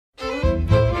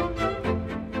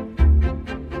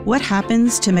What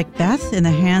happens to Macbeth in the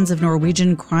hands of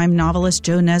Norwegian crime novelist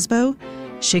Jo Nesbo?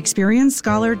 Shakespearean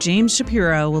scholar James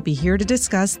Shapiro will be here to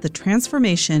discuss the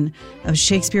transformation of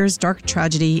Shakespeare's dark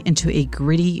tragedy into a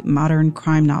gritty modern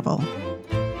crime novel.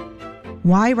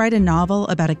 Why write a novel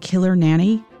about a killer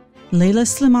nanny? Leila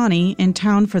Slimani, in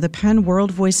town for the Penn World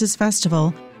Voices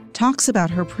Festival, talks about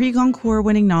her Prix Goncourt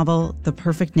winning novel, The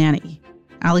Perfect Nanny.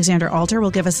 Alexander Alter will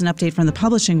give us an update from the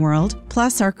publishing world.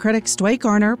 Plus, our critics Dwight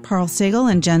Garner, Parl Sagel,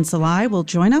 and Jen Salai will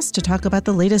join us to talk about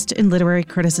the latest in literary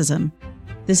criticism.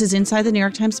 This is Inside the New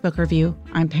York Times Book Review.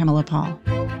 I'm Pamela Paul.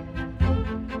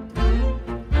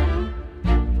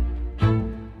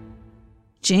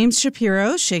 James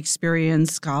Shapiro, Shakespearean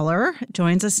scholar,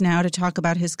 joins us now to talk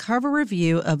about his cover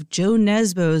review of Jo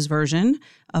Nesbo's version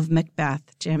of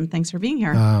Macbeth. Jim, thanks for being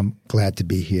here. Glad to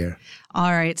be here.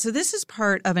 All right. So this is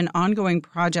part of an ongoing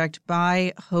project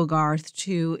by Hogarth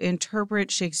to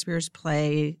interpret Shakespeare's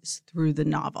plays through the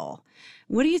novel.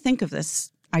 What do you think of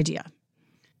this idea?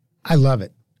 I love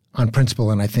it on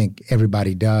principle, and I think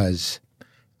everybody does,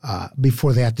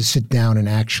 before they have to sit down and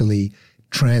actually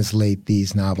translate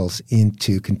these novels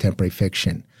into contemporary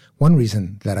fiction. One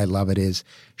reason that I love it is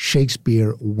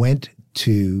Shakespeare went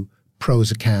to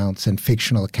prose accounts and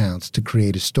fictional accounts to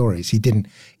create his stories. He didn't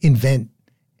invent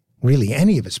really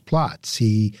any of his plots.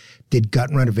 He did gut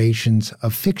renovations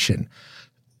of fiction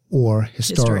or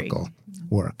historical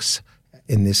works,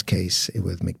 in this case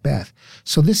with Macbeth.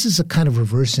 So this is a kind of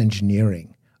reverse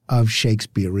engineering of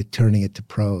Shakespeare, returning it to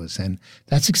prose, and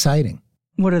that's exciting.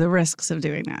 What are the risks of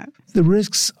doing that? The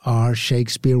risks are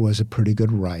Shakespeare was a pretty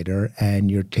good writer, and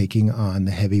you're taking on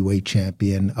the heavyweight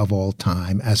champion of all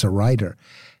time as a writer.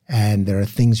 And there are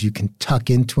things you can tuck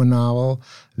into a novel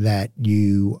that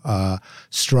you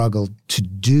struggle to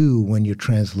do when you're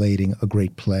translating a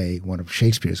great play, one of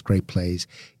Shakespeare's great plays,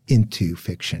 into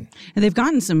fiction. And they've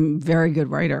gotten some very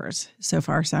good writers so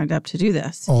far signed up to do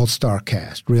this. All-star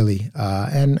cast, really.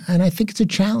 And I think it's a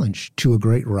challenge to a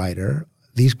great writer.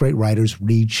 These great writers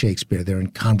read Shakespeare. They're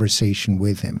in conversation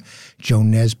with him. Jo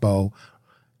Nesbo,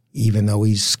 even though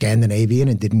he's Scandinavian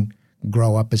and didn't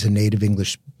grow up as a native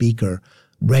English speaker,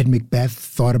 read Macbeth,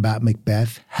 thought about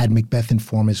Macbeth, had Macbeth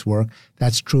inform his work.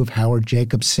 That's true of Howard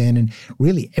Jacobson and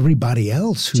really everybody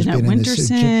else who's Jeanette been in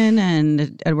this. Winterson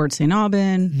and Edward St.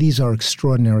 Aubin. These are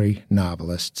extraordinary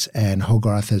novelists, and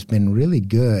Hogarth has been really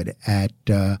good at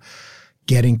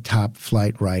getting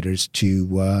top-flight writers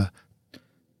to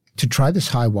try this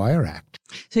high wire act.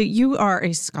 So you are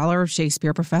a scholar of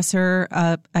Shakespeare, professor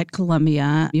at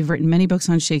Columbia. You've written many books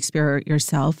on Shakespeare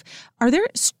yourself. Are there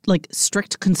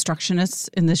strict constructionists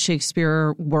in the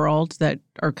Shakespeare world that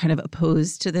are kind of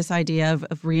opposed to this idea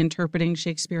of reinterpreting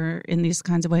Shakespeare in these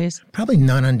kinds of ways? Probably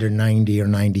none under 90 or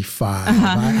 95.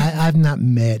 I've not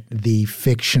met the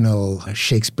fictional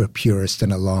Shakespeare purist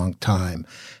in a long time.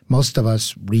 Most of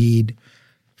us read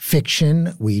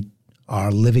fiction. We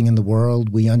are living in the world.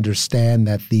 We understand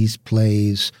that these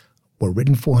plays were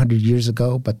written 400 years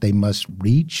ago, but they must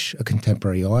reach a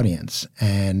contemporary audience.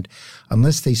 And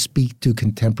unless they speak to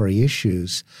contemporary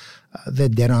issues, they're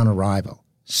dead on arrival.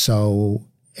 So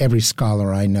every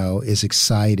scholar I know is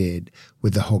excited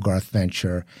with the Hogarth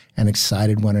venture and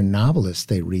excited when a novelist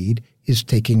they read is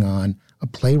taking on a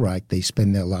playwright they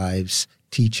spend their lives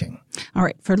teaching. All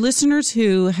right. For listeners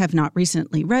who have not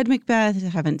recently read Macbeth,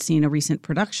 haven't seen a recent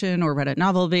production or read a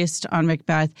novel based on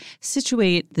Macbeth,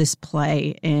 situate this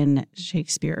play in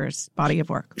Shakespeare's body of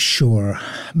work. Sure.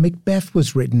 Macbeth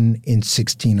was written in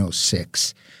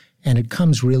 1606, and it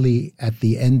comes really at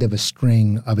the end of a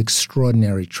string of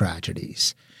extraordinary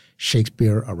tragedies.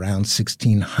 Shakespeare, around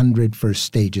 1600, first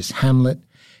stages Hamlet,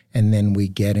 and then we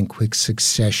get in quick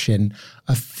succession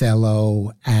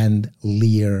Othello and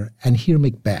Lear, and here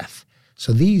Macbeth.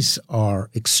 So these are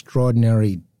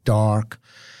extraordinary, dark,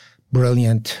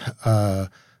 brilliant,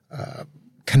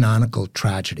 canonical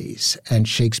tragedies. And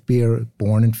Shakespeare,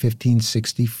 born in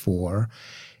 1564,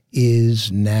 is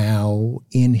now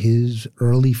in his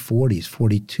early 40s,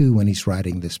 42, when he's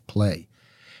writing this play.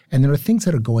 And there are things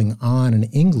that are going on in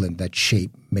England that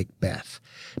shape Macbeth.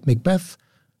 Macbeth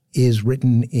is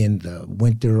written in the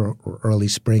winter or early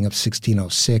spring of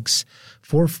 1606.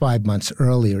 4 or 5 months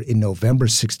earlier, in November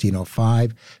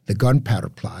 1605, the Gunpowder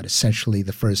Plot, essentially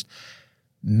the first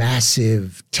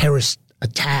massive terrorist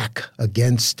attack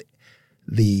against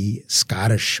the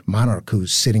Scottish monarch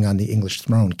who's sitting on the English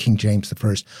throne, King James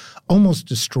I, almost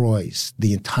destroys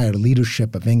the entire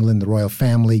leadership of England, the royal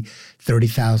family.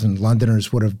 30,000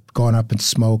 Londoners would have gone up in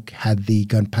smoke had the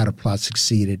Gunpowder Plot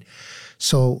succeeded.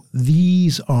 So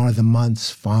these are the months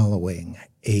following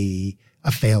a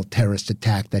a failed terrorist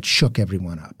attack that shook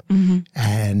everyone up.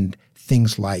 And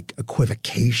things like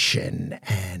equivocation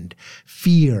and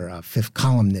fear of fifth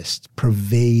columnists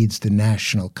pervades the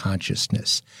national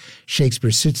consciousness.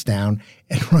 Shakespeare sits down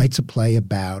and writes a play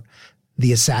about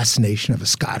the assassination of a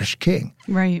Scottish king.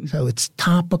 Right. So it's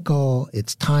topical,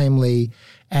 it's timely,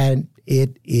 and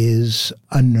it is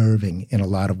unnerving in a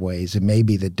lot of ways. It may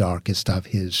be the darkest of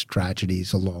his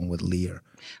tragedies along with Lear.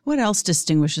 What else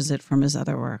distinguishes it from his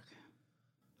other work?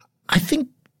 I think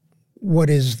what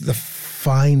is the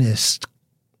finest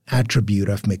attribute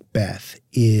of Macbeth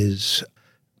is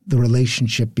the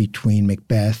relationship between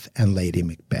Macbeth and Lady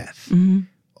Macbeth.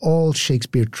 All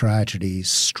Shakespeare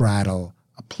tragedies straddle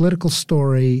a political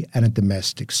story and a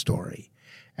domestic story.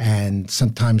 And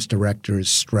sometimes directors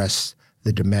stress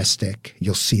the domestic.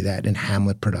 You'll see that in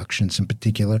Hamlet productions in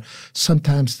particular.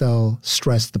 Sometimes they'll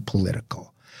stress the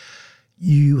political.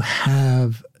 You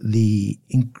have the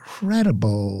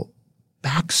incredible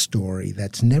backstory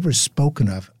that's never spoken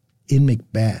of in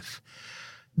Macbeth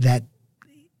that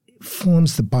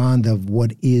forms the bond of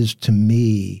what is, to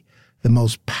me, the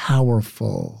most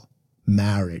powerful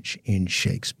marriage in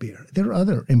Shakespeare. There are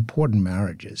other important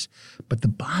marriages, but the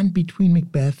bond between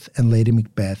Macbeth and Lady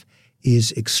Macbeth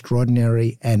is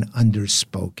extraordinary and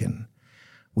underspoken.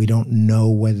 We don't know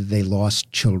whether they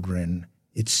lost children.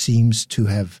 It seems to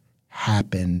have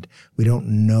happened. We don't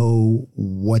know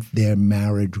what their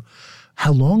marriage,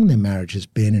 how long their marriage has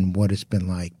been and what it's been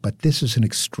like. But this is an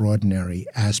extraordinary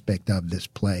aspect of this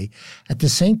play. At the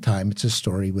same time, it's a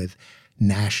story with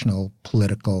national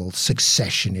political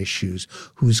succession issues.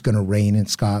 Who's going to reign in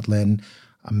Scotland?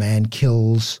 A man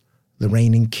kills the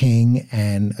reigning king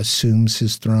and assumes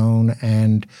his throne,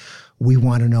 and we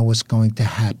want to know what's going to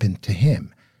happen to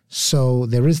him. So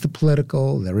there is the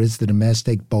political, there is the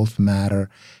domestic, both matter.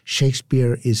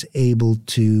 Shakespeare is able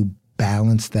to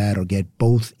balance that or get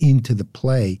both into the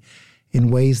play in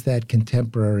ways that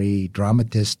contemporary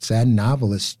dramatists and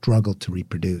novelists struggle to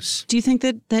reproduce. Do you think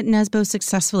that Nesbo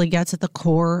successfully gets at the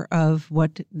core of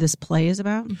what this play is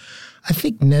about? I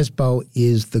think Nesbo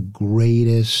is the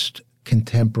greatest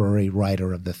contemporary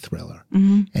writer of the thriller.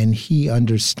 And he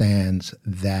understands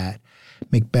that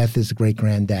Macbeth is the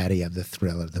great-granddaddy of the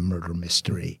thriller, the murder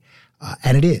mystery.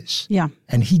 And it is. Yeah.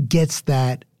 And he gets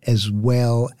that as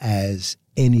well as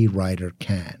any writer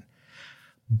can.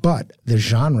 But the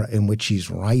genre in which he's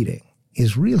writing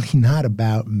is really not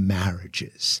about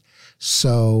marriages.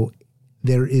 So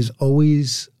there is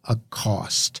always a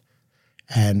cost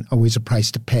and always a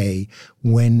price to pay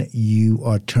when you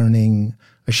are turning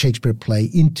a Shakespeare play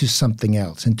into something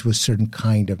else, into a certain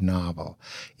kind of novel,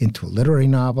 into a literary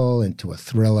novel, into a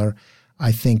thriller.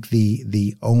 I think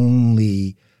the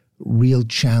only real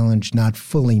challenge not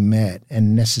fully met,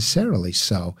 and necessarily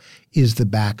so, is the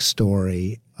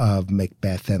backstory of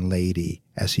Macbeth and Lady,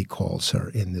 as he calls her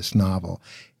in this novel.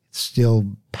 Still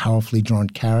powerfully drawn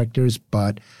characters,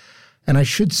 but, and I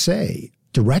should say,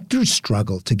 directors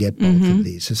struggle to get both of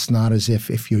these. It's not as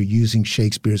if you're using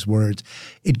Shakespeare's words,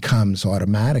 it comes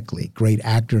automatically. Great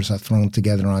actors are thrown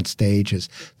together on stage, as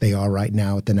they are right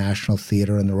now at the National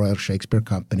Theatre and the Royal Shakespeare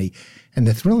Company, and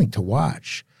they're thrilling to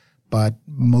watch. But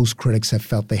most critics have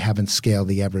felt they haven't scaled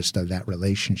the Everest of that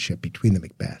relationship between the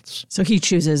Macbeths. So he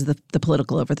chooses the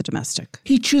political over the domestic.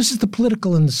 He chooses the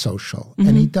political and the social,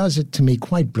 and he does it, to me,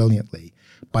 quite brilliantly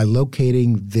by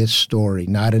locating this story,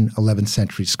 not in 11th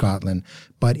century Scotland,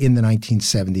 but in the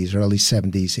 1970s, early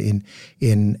 70s,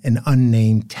 in an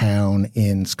unnamed town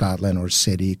in Scotland or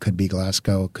city. It could be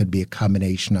Glasgow, it could be a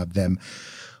combination of them,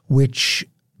 which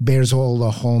bears all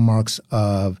the hallmarks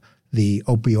of the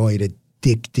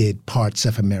opioid-addicted parts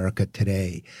of America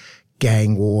today.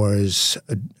 Gang wars,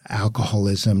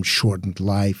 alcoholism, shortened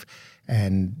life,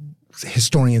 and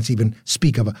historians even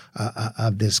speak of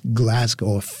this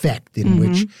Glasgow effect in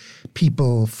which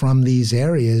people from these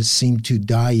areas seem to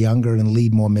die younger and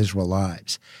lead more miserable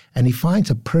lives. And he finds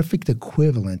a perfect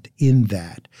equivalent in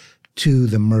that to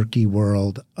the murky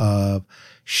world of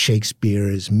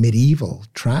Shakespeare's medieval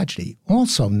tragedy.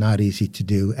 Also not easy to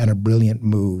do, and a brilliant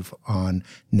move on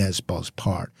Nesbo's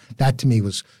part. That to me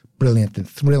was brilliant and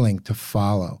thrilling to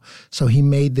follow. So he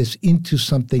made this into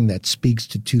something that speaks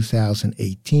to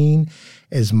 2018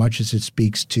 as much as it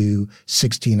speaks to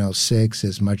 1606,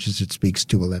 as much as it speaks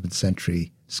to 11th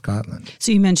century Scotland.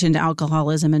 So you mentioned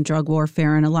alcoholism and drug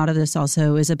warfare, and a lot of this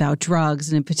also is about drugs,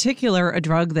 and in particular, a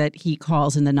drug that he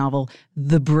calls in the novel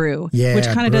the brew, which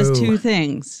kind of does two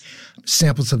things.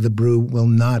 Samples of the brew will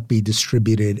not be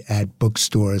distributed at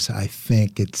bookstores, I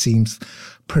think. It seems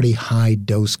pretty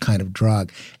high-dose kind of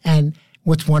drug. And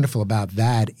What's wonderful about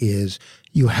that is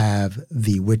you have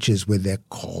the witches with their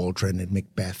cauldron and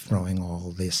Macbeth throwing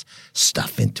all this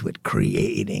stuff into it,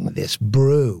 creating this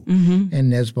brew. Mm-hmm.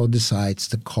 And Nesbo decides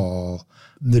to call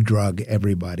the drug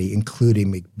everybody,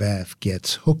 including Macbeth,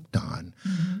 gets hooked on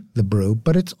the brew.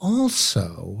 But it's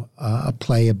also a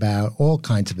play about all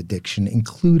kinds of addiction,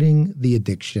 including the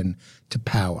addiction to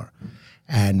power.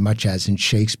 And much as in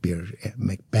Shakespeare,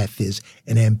 Macbeth is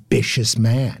an ambitious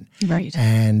man. Right.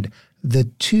 And the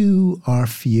two are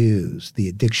fused, the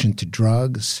addiction to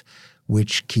drugs,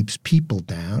 which keeps people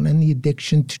down, and the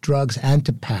addiction to drugs and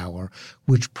to power,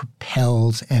 which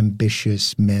propels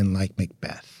ambitious men like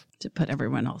Macbeth. To put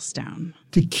everyone else down.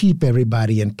 To keep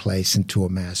everybody in place and to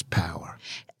amass power.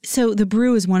 So the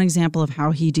brew is one example of how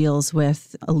he deals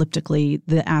with, elliptically,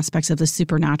 the aspects of the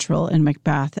supernatural in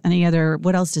Macbeth. Any other,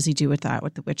 what else does he do with that,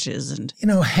 with the witches? And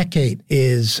Hecate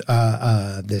is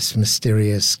this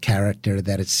mysterious character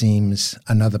that it seems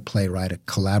another playwright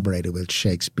collaborated with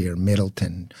Shakespeare,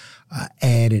 Middleton,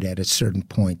 added at a certain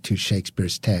point to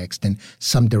Shakespeare's text, and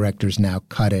some directors now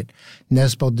cut it.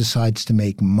 Nesbo decides to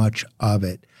make much of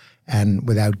it, and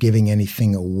without giving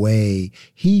anything away,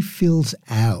 he fills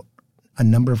out a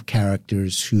number of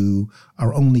characters who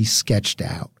are only sketched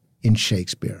out in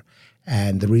Shakespeare.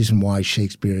 And the reason why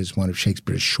Shakespeare is one of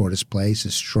Shakespeare's shortest plays,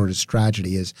 his shortest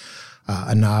tragedy, is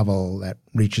a novel that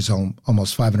reaches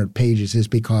almost 500 pages, is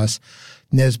because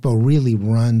Nesbo really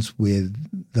runs with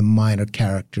the minor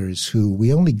characters who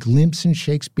we only glimpse in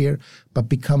Shakespeare, but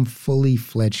become fully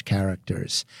fledged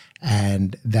characters.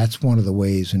 And that's one of the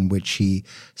ways in which he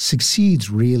succeeds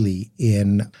really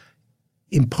in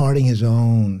imparting his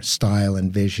own style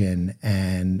and vision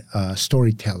and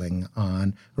storytelling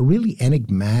on a really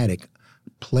enigmatic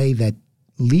play that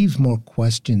leaves more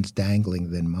questions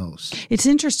dangling than most. It's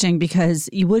interesting because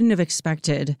you wouldn't have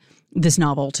expected this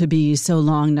novel to be so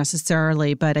long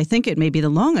necessarily, but I think it may be the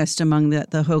longest among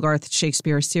the Hogarth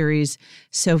Shakespeare series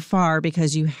so far,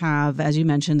 because you have, as you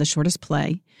mentioned, the shortest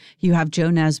play. You have Joe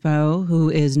Nesbo, who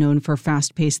is known for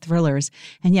fast-paced thrillers,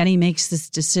 and yet he makes this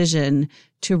decision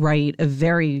to write a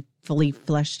very fully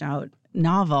fleshed out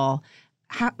novel.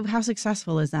 How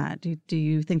successful is that? Do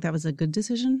you think that was a good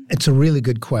decision? It's a really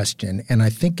good question, and I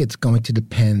think it's going to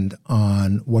depend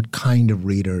on what kind of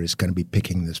reader is going to be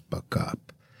picking this book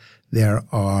up. There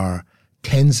are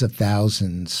tens of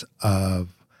thousands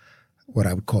of what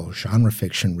I would call genre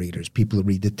fiction readers, people who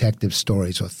read detective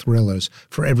stories or thrillers,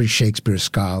 for every Shakespeare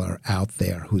scholar out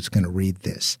there who's going to read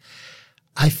this.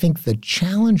 I think the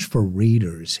challenge for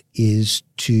readers is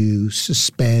to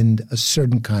suspend a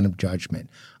certain kind of judgment.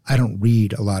 I don't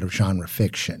read a lot of genre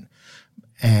fiction,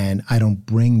 and I don't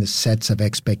bring the sets of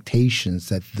expectations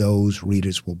that those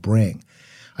readers will bring.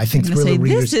 I think thriller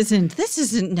readers. This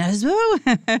isn't Nesbo.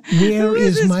 Where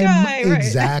is my guy?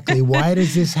 Exactly? Why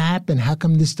does this happen? How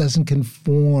come this doesn't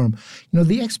conform?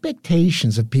 The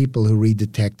expectations of people who read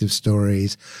detective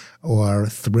stories or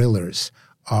thrillers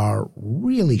are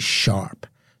really sharp.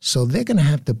 So they're going to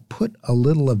have to put a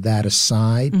little of that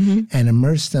aside and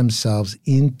immerse themselves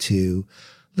into,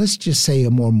 let's just say,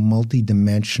 a more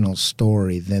multidimensional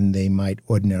story than they might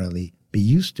ordinarily be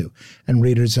used to. And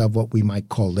readers of what we might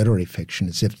call literary fiction,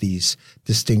 as if these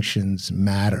distinctions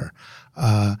matter,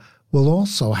 will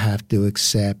also have to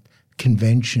accept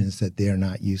conventions that they're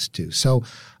not used to. So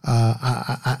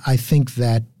I think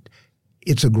that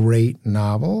it's a great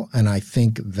novel, and I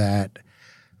think that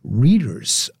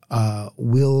readers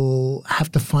will have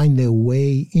to find their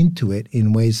way into it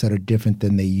in ways that are different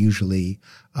than they usually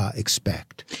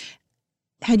expect.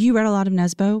 Had you read a lot of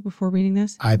Nesbo before reading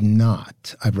this? I've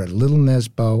not. I've read a little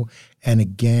Nesbo, and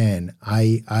again,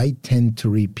 I tend to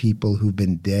read people who've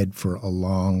been dead for a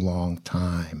long, long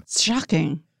time. It's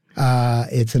shocking.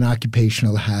 It's an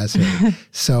occupational hazard.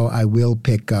 So I will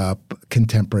pick up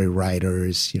contemporary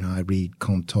writers. I read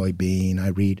Colm Toibeen. I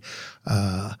read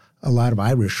a lot of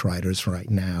Irish writers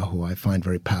right now who I find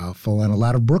very powerful, and a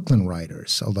lot of Brooklyn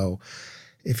writers, although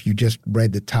if you just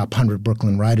read the top 100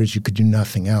 Brooklyn writers, you could do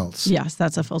nothing else. Yes,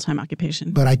 that's a full-time occupation.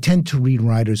 But I tend to read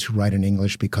writers who write in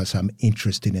English because I'm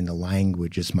interested in the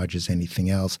language as much as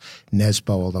anything else. Nesbo,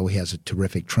 although he has a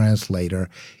terrific translator,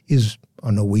 is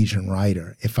a Norwegian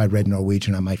writer. If I read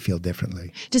Norwegian, I might feel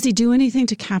differently. Does he do anything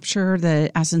to capture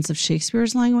the essence of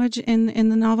Shakespeare's language in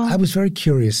the novel? I was very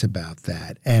curious about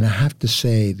that. And I have to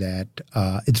say that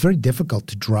it's very difficult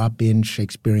to drop in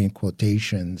Shakespearean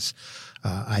quotations.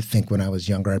 I think when I was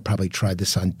younger, I probably tried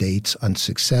this on dates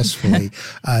unsuccessfully.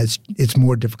 It's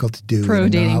more difficult to do. Pro in a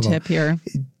dating novel. tip here.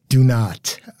 Do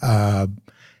not.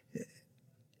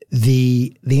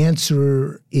 The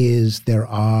answer is there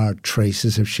are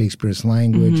traces of Shakespeare's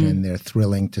language, and they're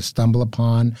thrilling to stumble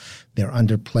upon. They're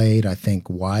underplayed, I think,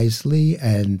 wisely,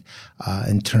 and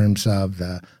in terms of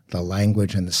the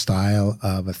language and the style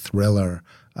of a thriller,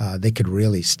 they could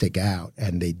really stick out,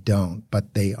 and they don't.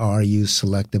 But they are used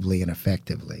selectively and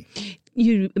effectively.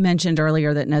 You mentioned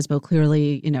earlier that Nesbo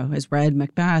clearly, has read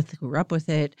Macbeth, grew up with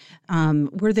it.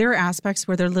 Were there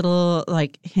little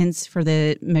hints for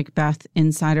the Macbeth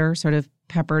insider sort of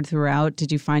peppered throughout?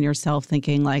 Did you find yourself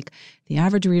thinking the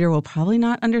average reader will probably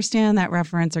not understand that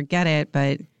reference or get it?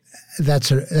 But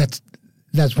that's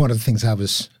one of the things I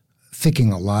was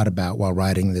thinking a lot about while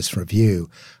writing this review.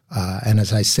 And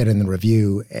as I said in the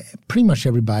review, pretty much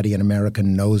everybody in America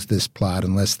knows this plot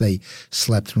unless they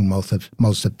slept through most of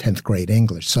 10th grade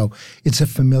English. So it's a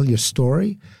familiar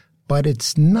story, but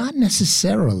it's not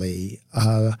necessarily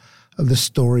the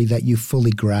story that you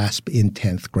fully grasp in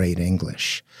 10th grade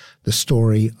English. The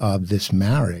story of this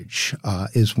marriage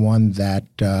is one that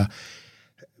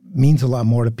means a lot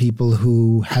more to people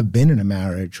who have been in a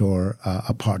marriage or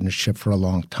a partnership for a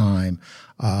long time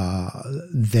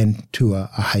than to a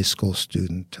high school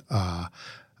student.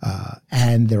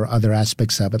 And there are other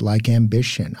aspects of it, like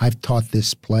ambition. I've taught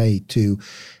this play to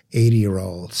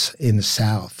 80-year-olds in the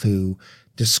South who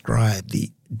describe the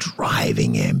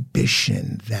driving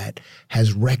ambition that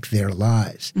has wrecked their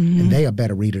lives. And they are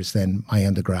better readers than my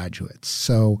undergraduates.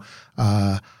 So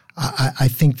I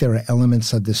think there are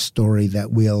elements of this story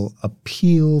that will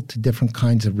appeal to different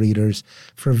kinds of readers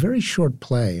for a very short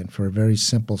play and for a very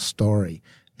simple story.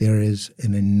 There is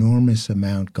an enormous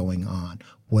amount going on.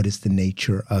 What is the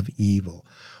nature of evil?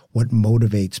 What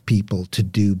motivates people to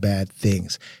do bad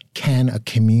things? Can a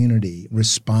community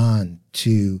respond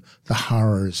to the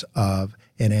horrors of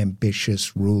an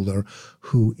ambitious ruler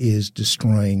who is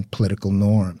destroying political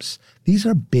norms? These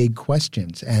are big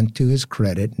questions, and to his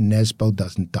credit, Nesbo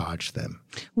doesn't dodge them.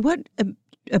 What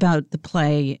about the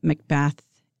play Macbeth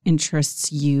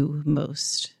interests you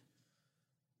most?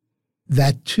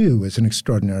 That, too, is an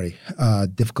extraordinary,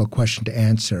 difficult question to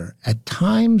answer. At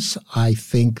times, I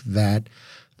think that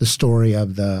the story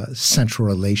of the central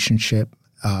relationship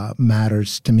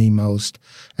matters to me most.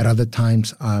 At other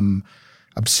times, I'm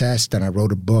obsessed, and I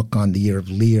wrote a book on the year of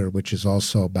Lear, which is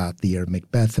also about the year of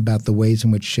Macbeth, about the ways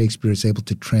in which Shakespeare is able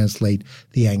to translate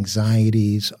the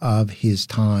anxieties of his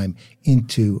time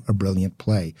into a brilliant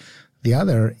play. The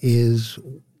other is,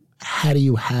 how do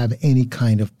you have any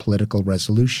kind of political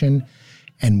resolution,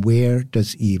 and where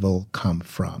does evil come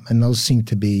from? And those seem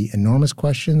to be enormous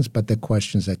questions, but they're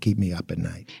questions that keep me up at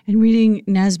night. In reading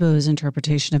Nesbo's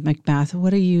interpretation of Macbeth, what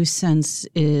do you sense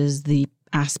is the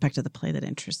aspect of the play that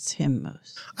interests him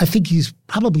most? I think he's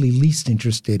probably least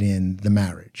interested in the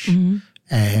marriage.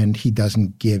 And he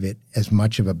doesn't give it as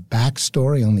much of a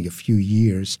backstory, only a few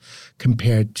years,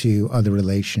 compared to other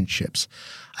relationships.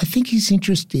 I think he's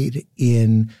interested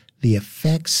in the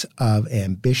effects of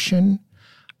ambition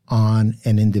on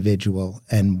an individual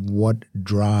and what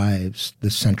drives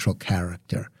the central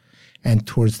character. And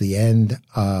towards the end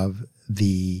of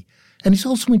and he's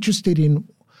also interested in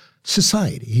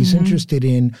society. He's interested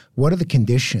in what are the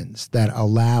conditions that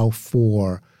allow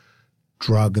for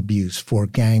drug abuse, for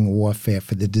gang warfare,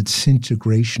 for the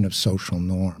disintegration of social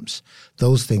norms.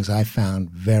 Those things I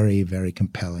found very, very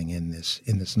compelling in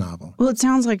this novel. Well, it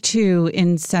sounds like, too,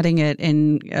 in setting it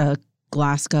in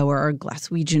Glasgow or a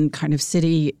Glaswegian kind of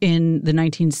city in the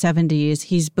 1970s,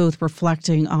 he's both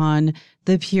reflecting on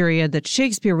the period that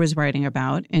Shakespeare was writing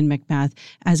about in Macbeth,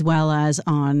 as well as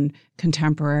on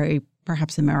contemporary,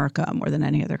 perhaps America more than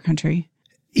any other country.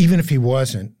 Even if he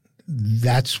wasn't,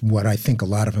 that's what I think a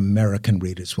lot of American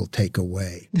readers will take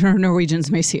away.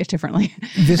 Norwegians may see it differently.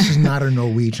 This is not a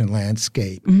Norwegian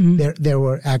landscape. There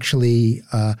were actually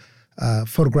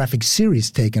photographic series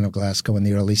taken of Glasgow in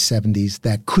the early 70s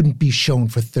that couldn't be shown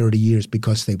for 30 years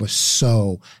because they were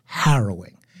so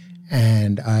harrowing.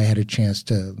 And I had a chance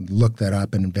to look that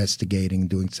up and investigating,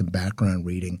 doing some background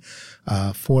reading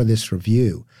for this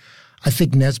review. I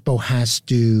think Nesbo has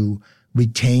to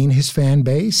retain his fan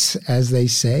base, as they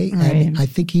say. Right. And I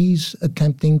think he's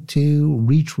attempting to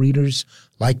reach readers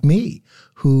like me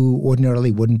who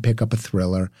ordinarily wouldn't pick up a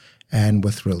thriller and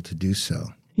were thrilled to do so.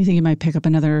 You think you might pick up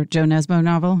another Joe Nesbo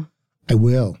novel? I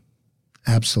will.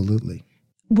 Absolutely.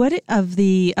 What of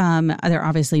the, there are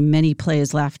obviously many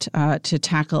plays left to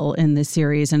tackle in this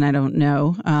series, and I don't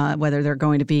know whether they're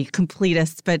going to be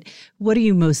completists, but what are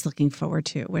you most looking forward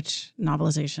to? Which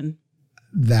novelization?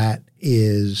 That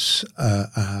is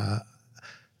a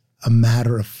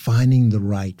matter of finding the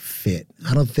right fit.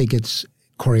 I don't think it's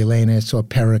Coriolanus or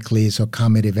Pericles or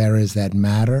Comedy of Errors that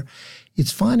matter.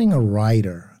 It's finding a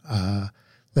writer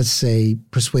let's say,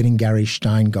 persuading Gary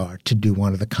Steingart to do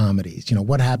one of the comedies.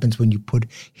 What happens when you put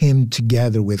him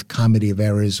together with Comedy of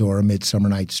Errors or A Midsummer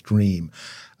Night's Dream?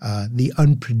 The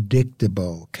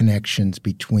unpredictable connections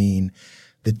between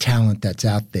the talent that's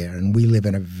out there, and we live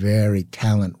in a very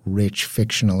talent-rich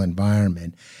fictional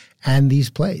environment, and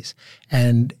these plays.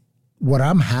 And what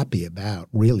I'm happy about,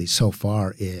 really, so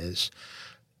far is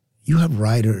you have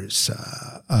writers,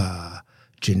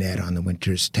 Jeanette on The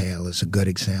Winter's Tale is a good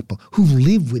example, who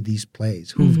live with these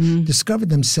plays, who've discovered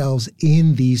themselves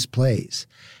in these plays.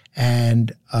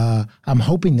 And I'm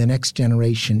hoping the next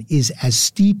generation is as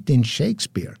steeped in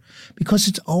Shakespeare, because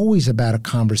it's always about a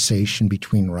conversation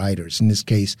between writers. In this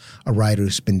case, a writer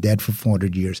who's been dead for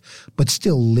 400 years, but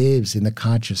still lives in the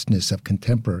consciousness of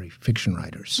contemporary fiction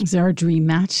writers. Is there a dream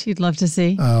match you'd love to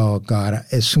see? Oh, God.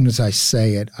 As soon as I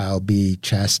say it, I'll be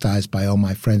chastised by all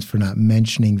my friends for not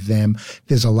mentioning them.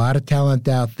 There's a lot of talent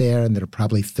out there, and there are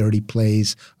probably 30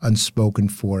 plays unspoken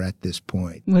for at this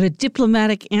point. What a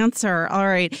diplomatic answer. All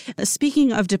right.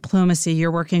 Speaking of diplomacy,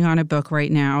 you're working on a book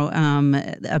right now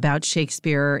about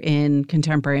Shakespeare in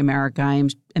contemporary America. I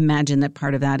imagine that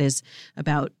part of that is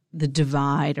about the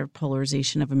divide or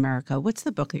polarization of America. What's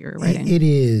the book that you're writing? It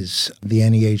is. The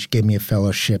NEH gave me a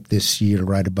fellowship this year to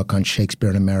write a book on Shakespeare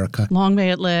in America. Long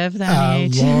may it live, the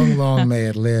NEH. Long may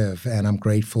it live, and I'm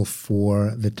grateful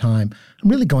for the time. I'm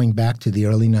really going back to the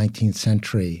early 19th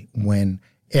century when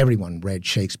everyone read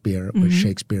Shakespeare, where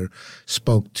Shakespeare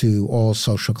spoke to all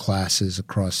social classes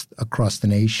across the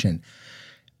nation.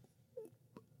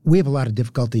 We have a lot of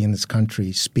difficulty in this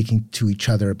country speaking to each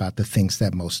other about the things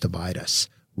that most divide us: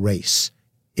 race,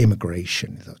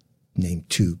 immigration, name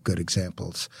two good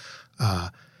examples. And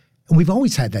we've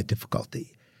always had that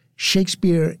difficulty.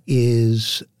 Shakespeare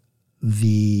is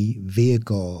the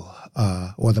vehicle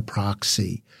or the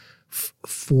proxy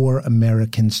for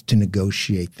Americans to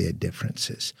negotiate their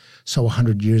differences. So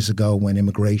 100 years ago, when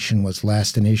immigration was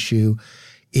last an issue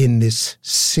in this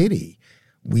city,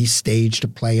 we staged a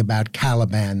play about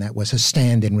Caliban that was a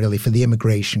stand-in really for the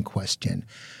immigration question.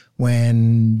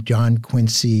 When John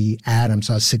Quincy Adams,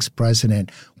 our sixth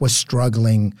president, was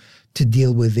struggling to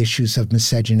deal with issues of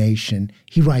miscegenation,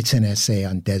 he writes an essay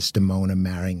on Desdemona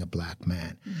marrying a black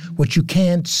man. What you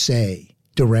can't say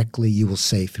directly, you will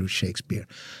say through Shakespeare.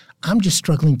 I'm just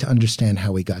struggling to understand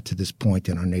how we got to this point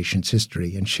in our nation's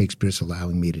history, and Shakespeare's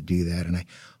allowing me to do that, and I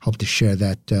hope to share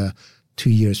that 2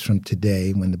 years from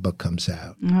today when the book comes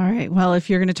out. All right. Well, if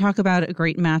you're going to talk about a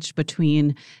great match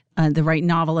between the right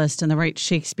novelist and the right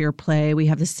Shakespeare play, we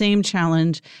have the same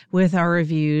challenge with our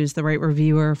reviews, the right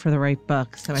reviewer for the right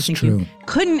book. So I think you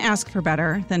couldn't ask for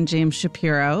better than James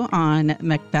Shapiro on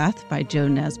Macbeth by Joe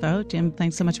Nesbo. Jim,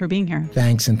 thanks so much for being here.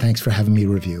 Thanks, and thanks for having me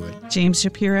review it. James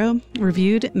Shapiro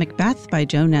reviewed Macbeth by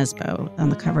Joe Nesbo on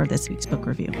the cover of this week's book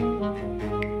review.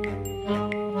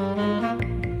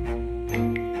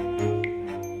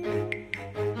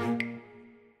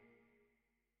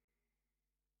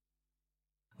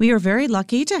 We are very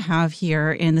lucky to have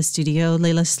here in the studio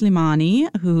Leila Slimani,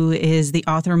 who is the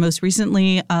author most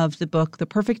recently of the book The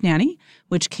Perfect Nanny,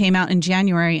 which came out in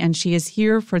January, and she is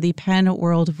here for the Penn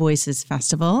World Voices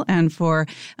Festival and for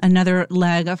another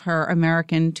leg of her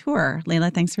American tour. Leila,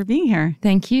 thanks for being here.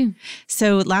 Thank you.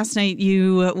 So last night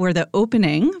you were the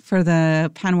opening for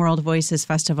the Penn World Voices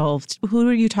Festival. Who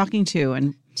are you talking to?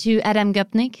 And to Adam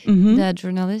Gopnik, the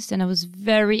journalist, and I was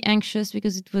very anxious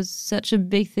because it was such a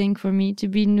big thing for me to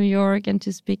be in New York and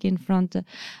to speak in front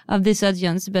of this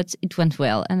audience, but it went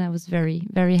well, and I was very,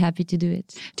 very happy to do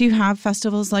it. Do you have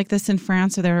festivals like this in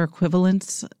France? Are there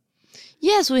equivalents?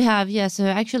 Yes, we have. Yes,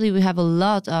 actually, we have a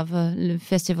lot of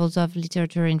festivals of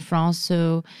literature in France,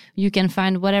 so you can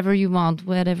find whatever you want,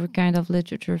 whatever kind of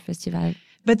literature festival.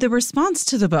 But the response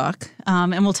to the book,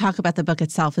 and we'll talk about the book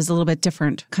itself, is a little bit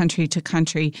different country to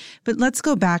country. But let's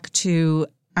go back to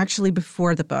actually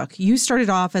before the book. You started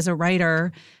off as a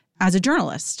writer, as a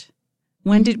journalist.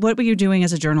 What were you doing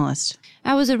as a journalist?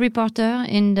 I was a reporter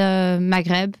in the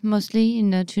Maghreb, mostly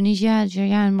in Tunisia,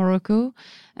 Algeria, and Morocco.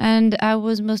 And I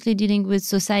was mostly dealing with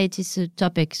society's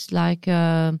topics like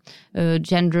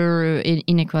gender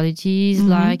inequalities,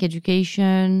 like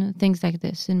education, things like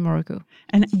this in Morocco.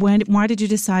 And why did you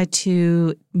decide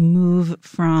to move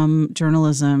from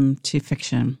journalism to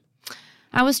fiction?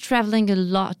 I was traveling a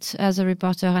lot as a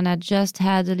reporter, and I just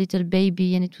had a little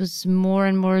baby, and it was more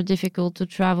and more difficult to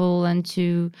travel and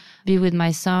to be with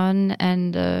my son.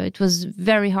 And it was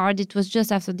very hard. It was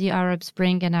just after the Arab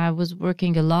Spring, and I was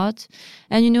working a lot.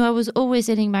 And, I was always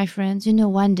telling my friends,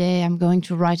 one day I'm going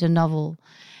to write a novel.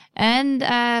 And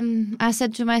I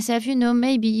said to myself,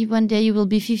 maybe one day you will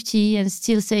be 50 and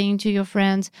still saying to your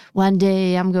friends, one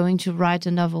day I'm going to write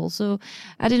a novel. So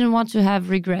I didn't want to have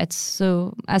regrets.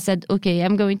 So I said, okay,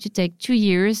 I'm going to take 2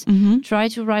 years, try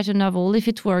to write a novel. If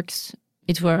it works,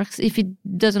 it works. If it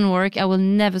doesn't work, I will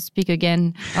never speak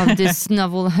again of this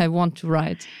novel I want to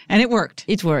write. And it worked.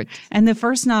 It worked. And the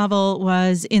first novel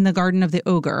was In the Garden of the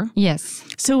Ogre. Yes.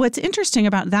 So what's interesting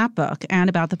about that book and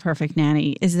about The Perfect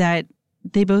Nanny is that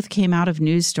they both came out of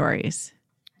news stories.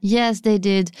 Yes, they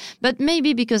did. But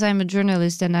maybe because I'm a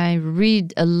journalist and I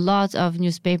read a lot of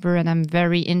newspaper and I'm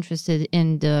very interested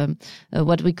in the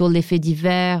what we call les faits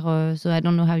divers. So I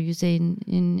don't know how you say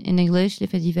in English, les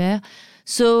faits divers.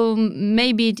 So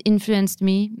maybe it influenced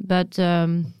me, but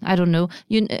I don't know.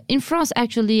 In France,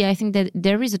 actually, I think that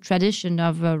there is a tradition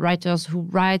of writers who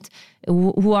write,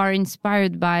 who are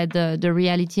inspired by the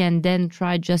reality and then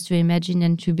try just to imagine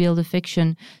and to build a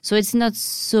fiction. So it's not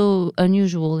so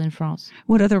unusual in France.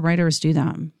 What other writers do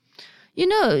that?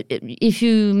 If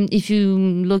you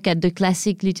look at the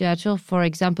classic literature, for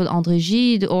example, André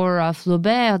Gide or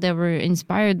Flaubert, they were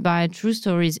inspired by true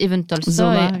stories. Even Tolstoy.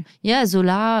 Zola. Yeah,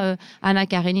 Zola. Anna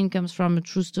Karenine comes from a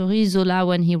true story. Zola,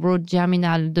 when he wrote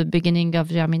Germinal, the beginning of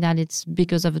Germinal, it's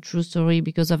because of a true story,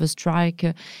 because of a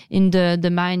strike in the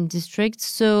mine district.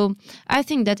 So I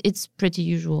think that it's pretty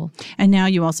usual. And now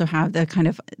you also have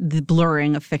the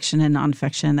blurring of fiction and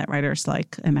nonfiction that writers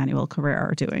like Emmanuel Carrère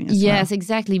are doing as well. Yes,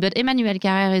 exactly. But Emmanuel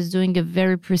Carrère is doing a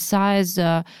very precise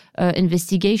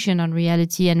investigation on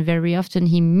reality, and very often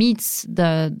he meets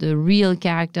the real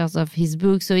characters of his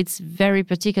book. So it's very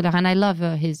particular, and I love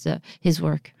his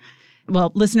work.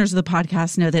 Well, listeners of the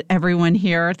podcast know that everyone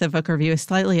here at the Book Review is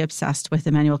slightly obsessed with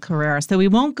Emmanuel Carrère. So we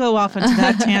won't go off into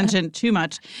that tangent too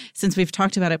much since we've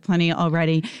talked about it plenty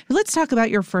already. But let's talk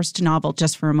about your first novel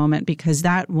just for a moment, because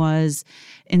that was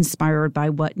inspired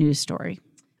by what news story?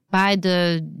 By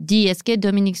the DSK,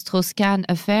 Dominique Strauss-Kahn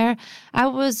affair. I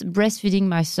was breastfeeding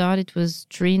my son. It was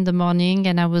 3 a.m,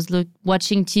 and I was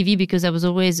watching TV because I was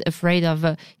always afraid of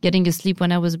getting asleep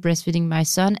when I was breastfeeding my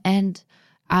son. And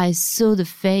I saw the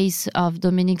face of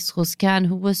Dominique Strauss-Kahn,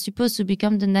 who was supposed to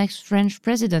become the next French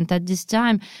president. At this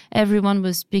time, everyone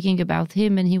was speaking about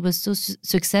him, and he was so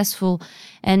successful.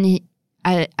 And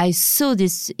I saw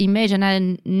this image,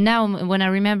 and now when I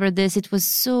remember this, it was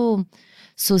so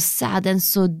sad and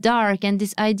so dark, and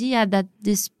this idea that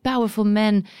this powerful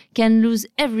man can lose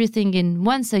everything in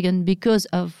 1 second because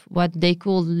of what they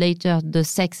called later the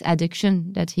sex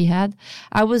addiction that he had.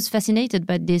 I was fascinated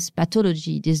by this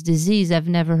pathology, this disease. I've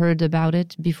never heard about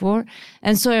it before.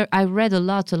 And so I read a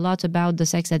lot about the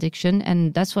sex addiction,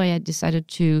 and that's why I decided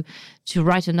to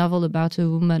write a novel about a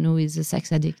woman who is a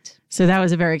sex addict. So that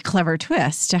was a very clever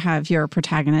twist to have your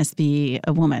protagonist be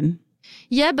a woman.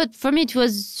 Yeah, but for me it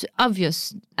was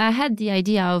obvious. I had the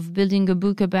idea of building a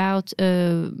book about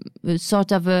a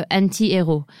sort of an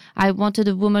anti-hero. I wanted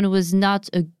a woman who was not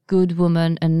a good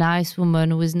woman, a nice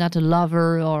woman, who was not a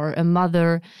lover or a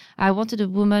mother. I wanted a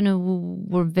woman who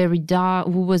was very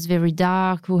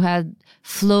dark, who had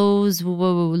flaws, who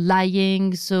were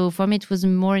lying. So for me it was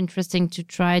more interesting to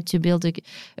try to build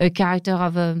a character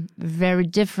of a very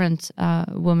different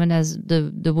woman as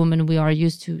the woman we are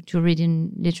used to read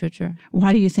in literature.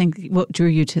 Why do you think, what drew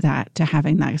you to that, to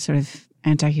having that sort of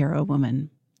anti-hero woman?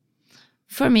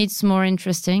 For me, it's more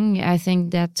interesting. I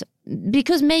think that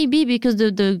because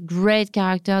the great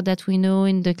character that we know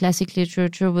in the classic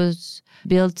literature was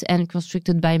built and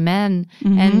constructed by men,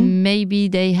 and maybe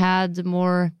they had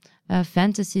more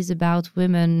fantasies about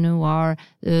women who are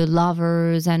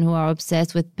lovers and who are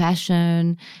obsessed with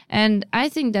passion. And I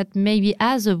think that maybe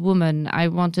as a woman, I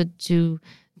wanted to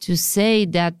say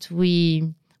that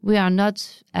we are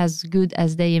not as good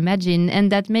as they imagine,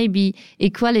 and that maybe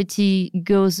equality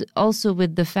goes also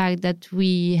with the fact that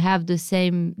we have the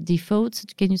same defaults.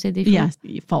 Can you say defaults?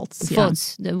 Yeah, faults.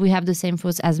 Faults. Yeah. We have the same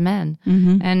faults as men.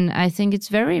 And I think it's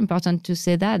very important to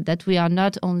say that we are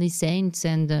not only saints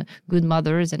and good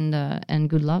mothers and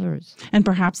good lovers. And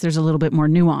perhaps there's a little bit more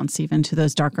nuance even to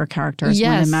those darker characters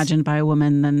when imagined by a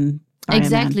woman than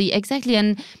Exactly.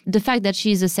 And the fact that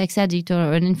she's a sex addict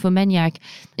or an infomaniac,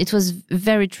 it was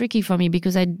very tricky for me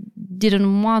because I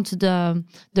didn't want the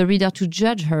reader to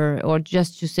judge her or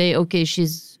just to say, okay,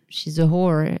 she's a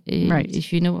whore, right,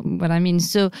 if you know what I mean.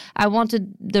 So I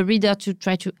wanted the reader to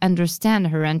try to understand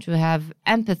her and to have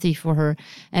empathy for her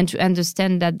and to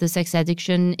understand that the sex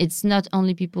addiction, it's not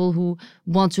only people who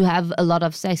want to have a lot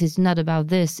of sex. It's not about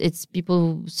this. It's people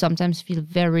who sometimes feel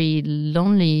very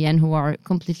lonely and who are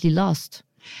completely lost.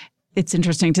 It's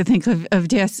interesting to think of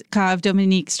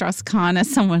Dominique Strauss-Kahn as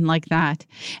someone like that.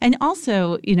 And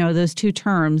also, those two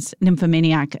terms,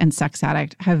 nymphomaniac and sex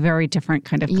addict, have very different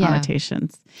kind of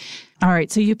connotations. All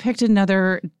right, so you picked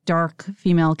another dark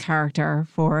female character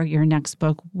for your next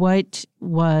book. What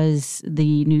was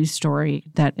the news story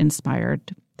that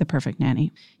inspired The Perfect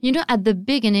Nanny? At the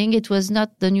beginning, it was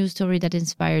not the news story that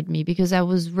inspired me because I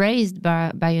was raised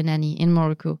by a nanny in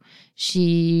Morocco.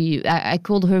 I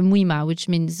called her Mouima, which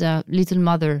means little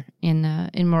mother in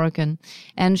Moroccan.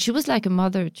 And she was like a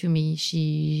mother to me.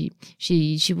 She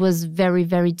was very,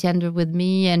 very tender with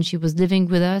me, and she was living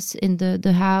with us in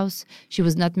the house. She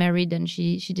was not married, and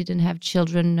she didn't have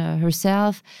children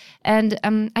herself. And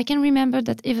I can remember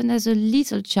that even as a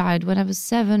little child, when I was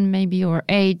 7 maybe or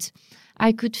 8,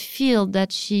 I could feel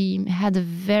that she had a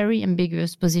very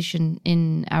ambiguous position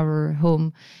in our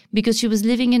home because she was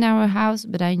living in our house,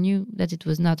 but I knew that it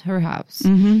was not her house.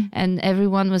 Mm-hmm. And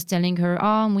everyone was telling her,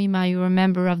 "Oh, Mouima, you're a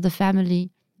member of the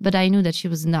family." But I knew that she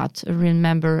was not a real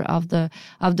member of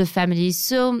the family.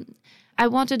 So I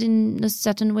wanted in a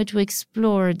certain way to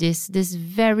explore this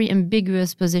very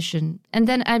ambiguous position. And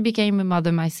then I became a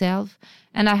mother myself,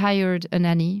 and I hired a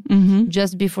nanny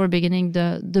just before beginning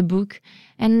the book.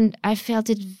 And I felt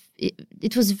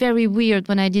it was very weird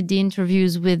when I did the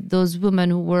interviews with those women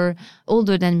who were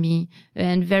older than me.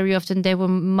 And very often they were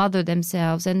mother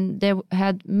themselves, and they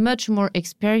had much more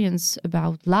experience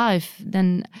about life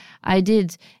than I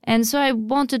did. And so I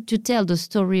wanted to tell the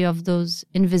story of those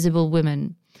invisible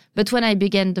women. But when I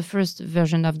began the first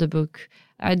version of the book,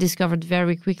 I discovered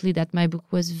very quickly that my book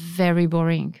was very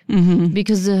boring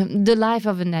because the life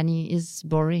of a nanny is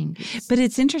boring. But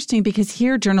it's interesting because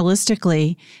here,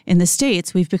 journalistically, in the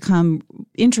States, we've become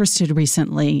interested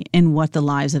recently in what the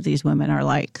lives of these women are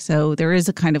like. So there is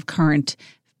a kind of current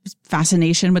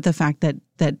fascination with the fact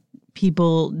that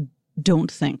people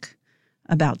don't think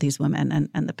about these women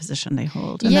and the position they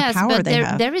hold and the power they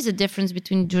have. There is a difference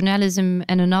between journalism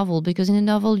and a novel, because in a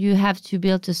novel you have to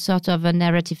build a sort of a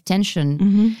narrative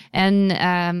tension. And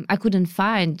I couldn't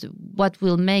find what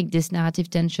will make this narrative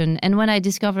tension. And when I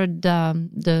discovered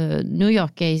the New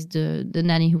York case, the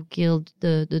nanny who killed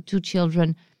the 2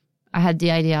 children, I had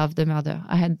the idea of the murder.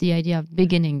 I had the idea of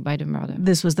beginning by the murder.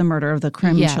 This was the murder of the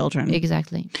Krim children.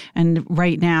 Exactly. And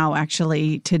right now,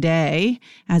 actually, today,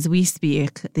 as we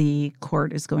speak, the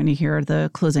court is going to hear the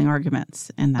closing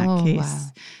arguments in that case.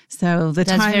 Wow. So the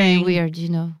That's timing... very weird,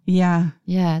 Yeah.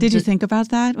 Yeah. Did you think about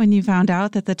that when you found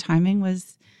out that the timing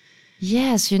was...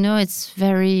 Yes, it's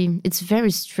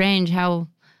very strange how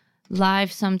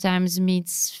life sometimes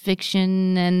meets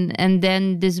fiction, and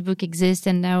then this book exists,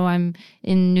 and now I'm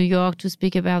in New York to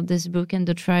speak about this book and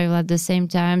the trial at the same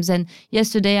times. And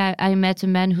yesterday I met a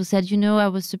man who said, I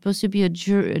was supposed to be a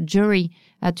jury,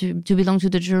 to belong to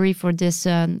the jury for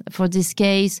this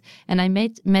case, and I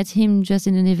met him just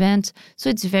in an event. So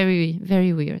it's very,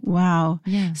 very weird. Wow.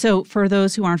 Yeah. So for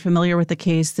those who aren't familiar with the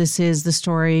case, this is the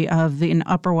story of an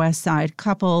Upper West Side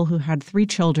couple who had 3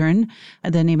 children.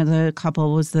 The name of the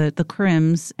couple was the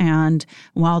Krims, and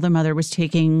while the mother was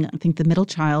taking, I think, the middle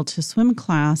child to swim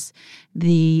class,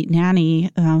 the nanny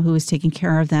who was taking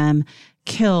care of them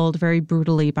killed very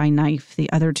brutally by knife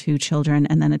the other 2 children,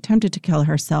 and then attempted to kill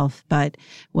herself, but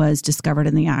was discovered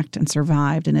in the act and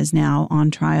survived, and is now on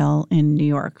trial in New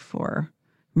York for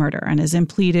murder and has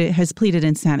pleaded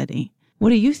insanity. What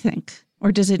do you think?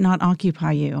 Or does it not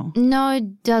occupy you? No,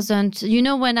 it doesn't.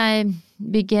 When I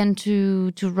began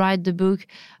to write the book,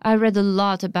 I read a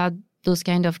lot about those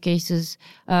kind of cases.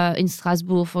 In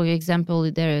Strasbourg, for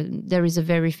example, there is a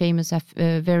very famous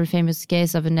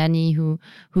case of a nanny who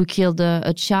killed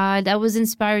a child. I was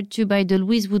inspired too by the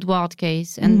Louise Woodward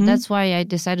case, and that's why I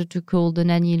decided to call the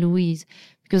nanny Louise,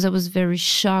 because I was very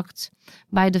shocked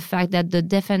by the fact that the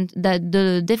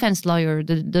defense lawyer,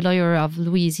 the lawyer of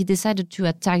Louise, he decided to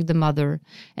attack the mother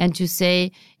and to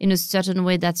say, in a certain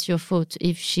way, that's your fault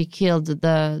if she killed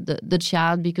the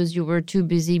child because you were too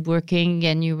busy working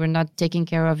and you were not taking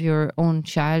care of your own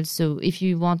child. So if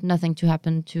you want nothing to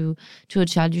happen to a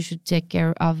child, you should take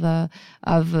care of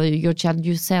your child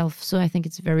yourself. So I think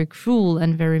it's very cruel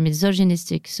and very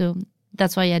misogynistic. So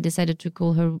that's why I decided to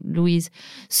call her Louise.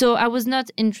 So I was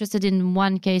not interested in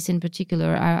one case in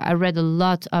particular. I read a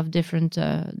lot of different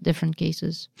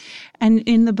cases. And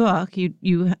in the book,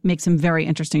 you make some very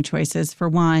interesting choices. For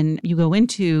one, you go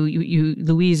into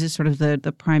Louise is sort of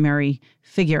the primary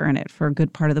figure in it for a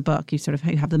good part of the book. You sort of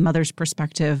have the mother's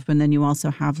perspective, and then you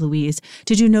also have Louise.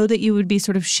 Did you know that you would be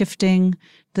sort of shifting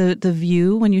the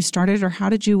view when you started, or how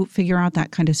did you figure out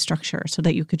that kind of structure so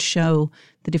that you could show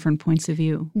the different points of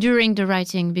view? During the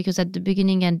writing, because at the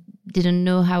beginning I didn't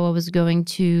know how I was going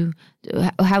to,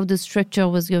 how the structure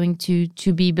was going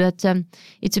to be, but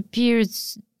it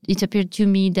appeared to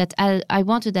me that I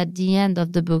wanted at the end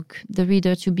of the book the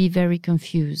reader to be very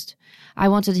confused. I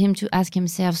wanted him to ask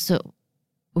himself, so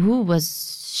who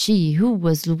was she? Who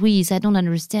was Louise? I don't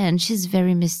understand. She's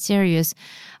very mysterious.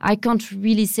 I can't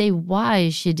really say why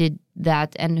she did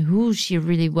that and who she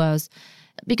really was.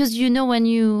 Because, when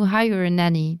you hire a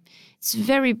nanny, it's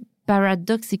very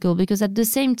paradoxical because at the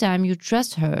same time you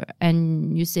trust her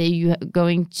and you say you're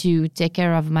going to take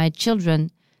care of my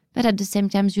children. But at the same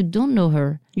time, you don't know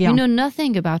her. Yeah. You know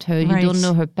nothing about her. You don't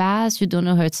know her past. You don't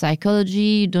know her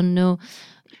psychology.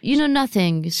 You know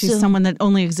nothing. She's someone that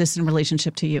only exists in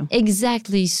relationship to you.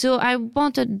 Exactly. So I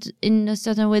wanted, in a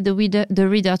certain way, the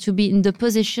reader to be in the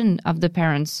position of the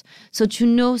parents. So to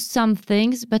know some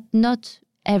things, but not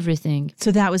everything.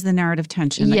 So that was the narrative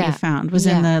tension that you found, was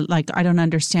in the, I don't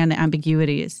understand the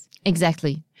ambiguities.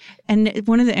 Exactly. And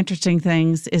one of the interesting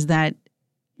things is that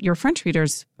your French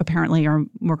readers apparently are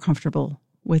more comfortable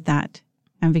with that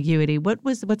ambiguity.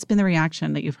 What's been the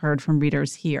reaction that you've heard from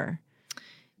readers here?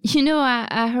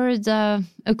 I heard a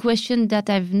question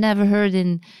that I've never heard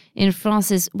in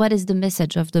France is, what is the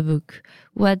message of the book?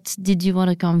 What did you want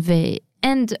to convey?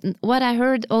 And what I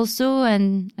heard also,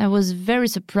 and I was very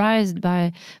surprised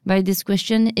by this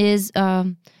question, is,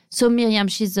 so Miriam,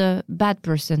 she's a bad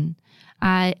person.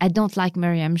 I don't like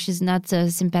Miriam. She's not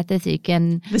sympathetic.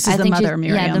 And this is the mother,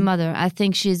 Miriam. Yeah, the mother. I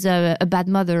think she's a bad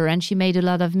mother and she made a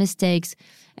lot of mistakes.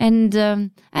 And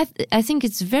I think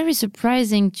it's very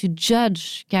surprising to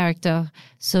judge character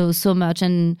so much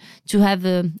and to have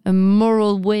a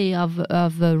moral way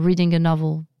of reading a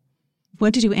novel.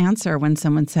 What did you answer when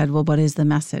someone said, well, what is the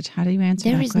message? How do you answer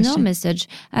that question? There is no message.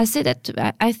 I say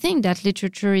that I think that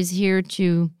literature is here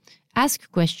to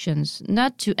ask questions,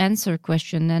 not to answer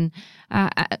questions. And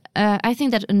I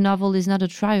think that a novel is not a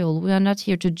trial. We are not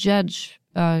here to judge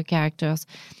characters.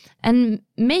 And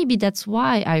maybe that's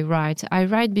why I write. I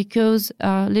write because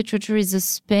literature is a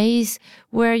space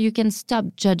where you can stop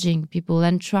judging people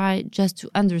and try just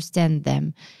to understand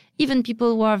them. Even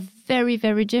people who are very,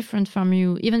 very different from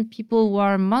you, even people who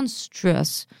are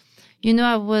monstrous.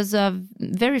 I was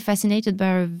very fascinated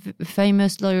by a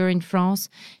famous lawyer in France.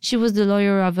 She was the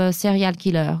lawyer of a serial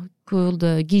killer called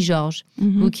Guy Georges,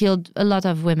 who killed a lot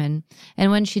of women.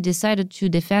 And when she decided to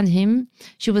defend him,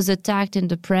 she was attacked in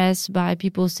the press by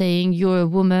people saying, you're a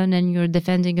woman and you're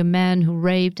defending a man who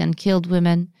raped and killed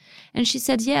women. And she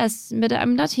said, yes, but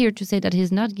I'm not here to say that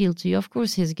he's not guilty. Of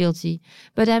course he's guilty.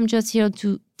 But I'm just here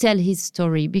to tell his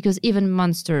story because even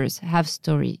monsters have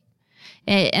story.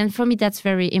 And for me, that's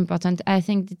very important. I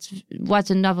think it's what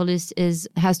a novelist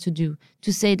has to do,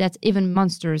 to say that even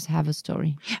monsters have a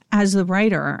story. As the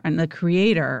writer and the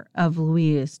creator of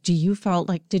Louise, did you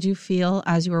feel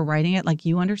as you were writing it like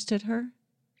you understood her?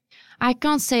 I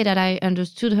can't say that I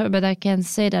understood her, but I can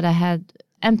say that I had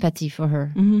empathy for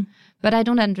her. Mm-hmm. But I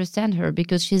don't understand her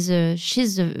because she's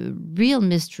a real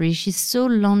mystery. She's so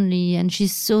lonely and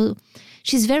she's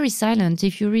very silent.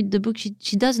 If you read the book,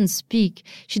 she doesn't speak.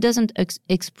 She doesn't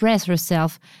express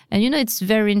herself. And it's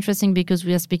very interesting because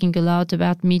we are speaking a lot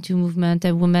about Me Too movement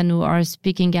and women who are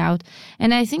speaking out.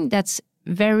 And I think that's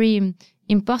very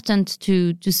important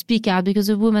to speak out because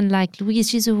a woman like Louise,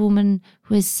 she's a woman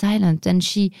who is silent and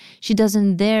she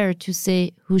doesn't dare to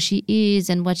say who she is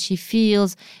and what she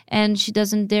feels, and she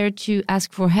doesn't dare to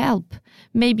ask for help.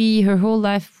 Maybe her whole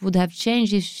life would have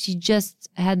changed if she just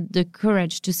had the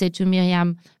courage to say to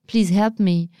Miriam, please help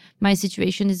me. My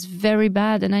situation is very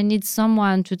bad and I need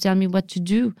someone to tell me what to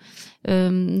do.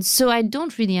 So I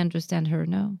don't really understand her,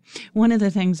 no. One of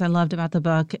the things I loved about the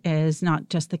book is not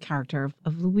just the character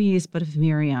of Louise, but of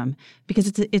Miriam, because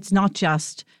it's not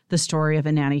just the story of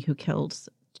a nanny who kills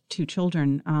two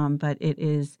children, but it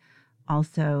is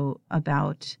also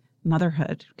about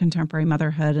motherhood, contemporary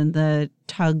motherhood, and the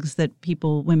tugs that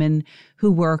women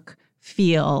who work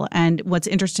feel. And what's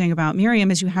interesting about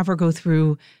Miriam is you have her go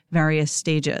through various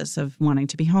stages of wanting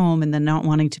to be home and then not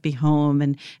wanting to be home.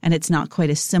 And it's not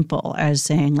quite as simple as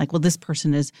saying like, well, this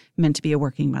person is meant to be a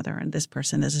working mother and this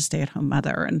person is a stay-at-home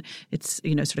mother. And it's,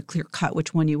 sort of clear cut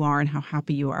which one you are and how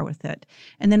happy you are with it.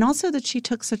 And then also that she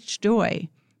took such joy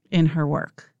in her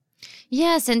work.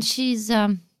 Yes. And she's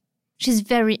she's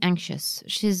very anxious.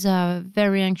 She's a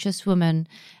very anxious woman.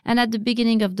 And at the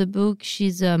beginning of the book,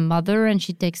 she's a mother and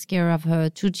she takes care of her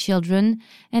 2 children.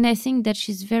 And I think that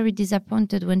she's very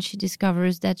disappointed when she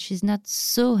discovers that she's not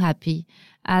so happy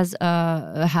as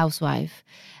a housewife.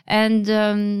 And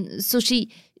so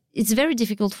it's very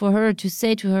difficult for her to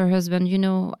say to her husband,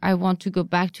 I want to go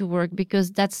back to work, because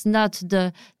that's not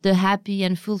the happy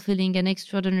and fulfilling and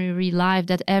extraordinary life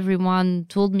that everyone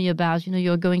told me about.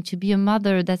 You're going to be a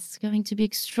mother. That's going to be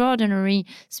extraordinary,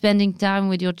 spending time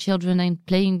with your children and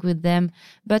playing with them.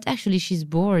 But actually, she's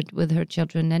bored with her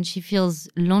children and she feels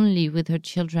lonely with her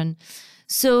children.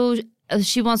 So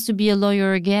she wants to be a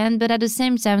lawyer again, but at the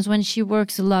same time, when she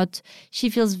works a lot, she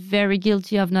feels very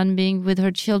guilty of not being with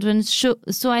her children. So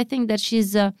I think that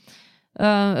she's a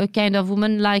kind of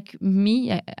woman like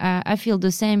me. I feel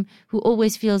the same, who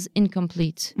always feels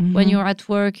incomplete. Mm-hmm. When you're at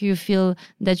work, you feel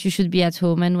that you should be at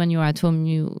home, and when you're at home,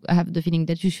 you have the feeling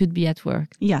that you should be at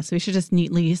work. Yeah, so we should just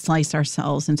neatly slice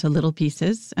ourselves into little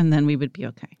pieces, and then we would be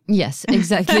okay. Yes,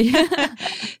 exactly.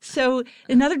 So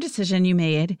another decision you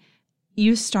made,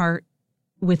 you start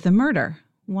with the murder.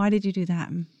 Why did you do that?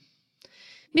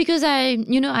 Because I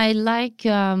like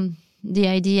the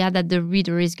idea that the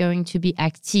reader is going to be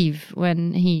active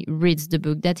when he reads the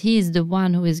book, that he is the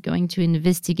one who is going to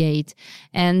investigate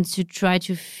and to try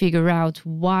to figure out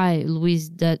why Louise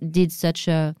did such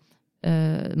a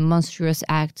monstrous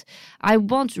act. I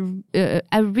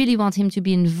really want him to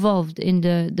be involved in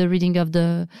the reading of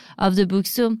the book.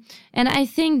 So, and I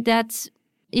think that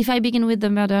if I begin with the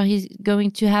murder, he's going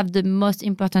to have the most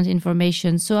important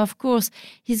information. So, of course,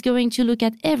 he's going to look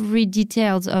at every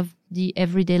details of the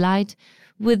everyday life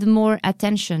with more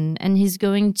attention. And he's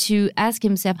going to ask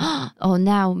himself, oh,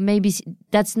 now, maybe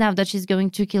that's now that she's going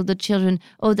to kill the children.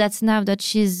 Oh, that's now that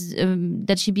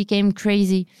that she became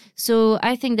crazy. So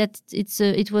I think that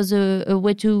it was a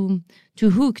way to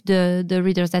hook the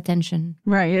reader's attention.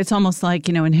 Right. It's almost like,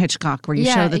 in Hitchcock, where you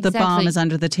show that the bomb is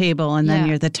under the table, and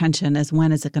then the tension is,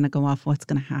 when is it going to go off? What's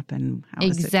going to happen? How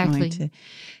is it going to...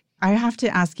 I have to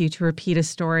ask you to repeat a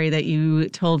story that you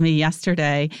told me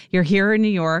yesterday. You're here in New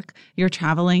York. You're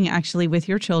traveling actually with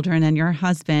your children and your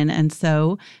husband. And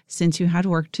so since you had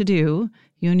work to do,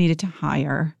 you needed to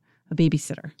hire a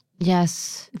babysitter.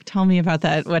 Yes. Tell me about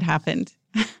that. What happened?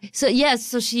 So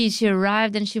she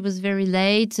arrived and she was very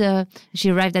late.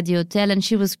 She arrived at the hotel and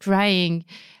she was crying.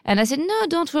 And I said, no,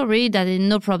 don't worry, that is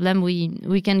no problem.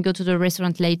 We can go to the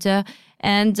restaurant later.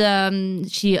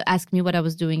 And she asked me what I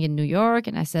was doing in New York.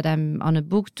 And I said, I'm on a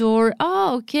book tour.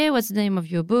 Oh, okay. What's the name of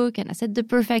your book? And I said, The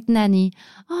Perfect Nanny.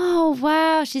 Oh,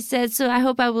 wow. She said, so I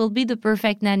hope I will be the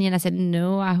perfect nanny. And I said,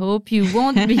 no, I hope you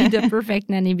won't be the perfect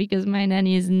nanny, because my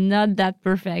nanny is not that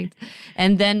perfect.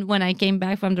 And then when I came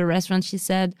back from the restaurant, she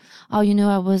said, oh,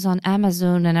 I was on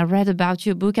Amazon and I read about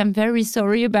your book. I'm very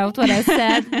sorry about what I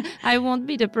said. I won't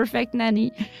be the perfect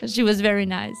nanny. She was very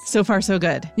nice. So far, so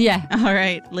good. Yeah. All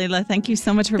right, Leila, thank you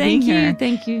so much for being here.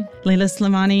 Thank you. Leila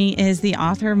Slimani is the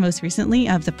author, most recently,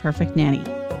 of The Perfect Nanny.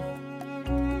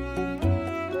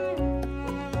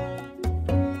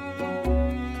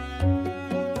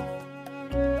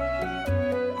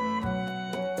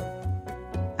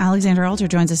 Alexandra Alter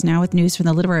joins us now with news from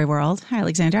the literary world. Hi,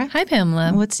 Alexandra. Hi,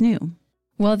 Pamela. What's new?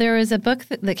 Well, there is a book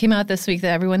that came out this week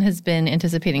that everyone has been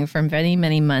anticipating for many,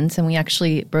 many months, and we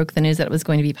actually broke the news that it was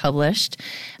going to be published.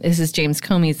 This is James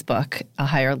Comey's book, A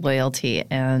Higher Loyalty.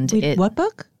 And Wait, what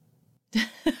book?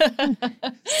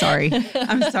 Sorry.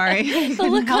 I'm sorry. The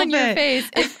look on your face.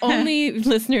 If only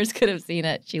listeners could have seen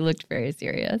it. She looked very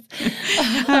serious.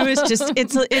 I was just,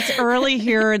 it's early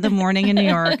here in the morning in New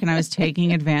York, and I was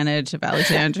taking advantage of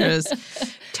Alexandra's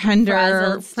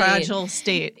tender, fragile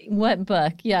state. What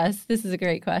book? Yes, this is a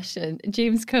great question.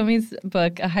 James Comey's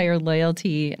book, A Higher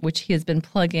Loyalty, which he has been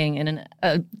plugging in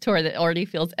a tour that already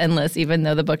feels endless, even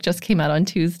though the book just came out on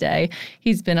Tuesday.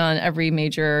 He's been on every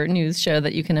major news show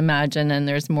that you can imagine, and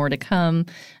there's more to come.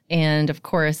 And of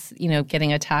course,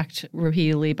 getting attacked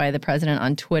repeatedly by the president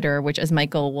on Twitter, which, as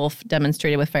Michael Wolff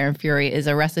demonstrated with Fire and Fury, is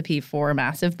a recipe for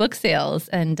massive book sales.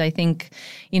 And I think,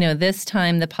 this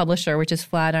time the publisher, which is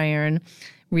Flatiron,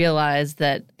 realized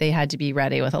that they had to be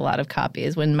ready with a lot of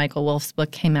copies. When Michael Wolff's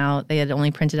book came out, they had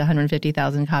only printed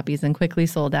 150,000 copies and quickly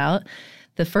sold out.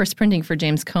 The first printing for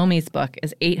James Comey's book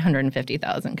is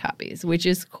 850,000 copies, which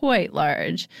is quite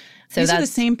large. So These are the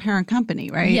same parent company,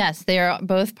 right? Yes, they are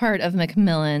both part of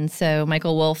Macmillan. So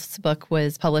Michael Wolff's book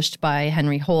was published by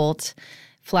Henry Holt.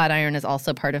 Flatiron is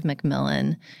also part of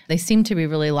Macmillan. They seem to be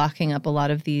really locking up a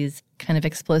lot of these kind of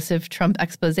explosive Trump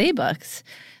expose books.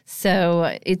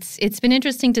 So it's been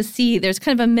interesting to see. There's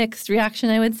kind of a mixed reaction,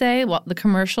 I would say. Well, the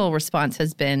commercial response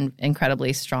has been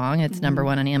incredibly strong. It's number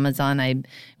one on Amazon. I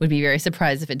would be very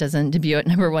surprised if it doesn't debut at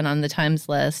number one on the Times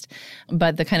list.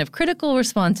 But the kind of critical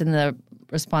response and the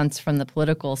response from the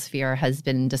political sphere has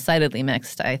been decidedly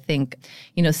mixed. I think,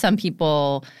 some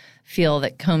people feel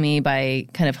that Comey, by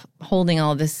kind of holding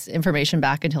all this information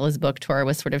back until his book tour,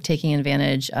 was sort of taking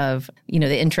advantage of,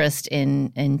 the interest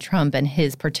in Trump and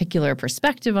his particular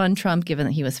perspective on Trump, given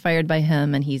that he was fired by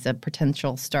him and he's a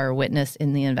potential star witness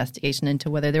in the investigation into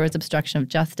whether there was obstruction of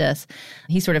justice.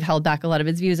 He sort of held back a lot of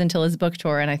his views until his book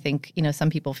tour. And I think, some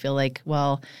people feel like,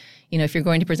 well, if you're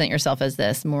going to present yourself as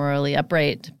this morally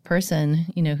upright person,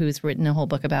 who's written a whole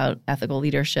book about ethical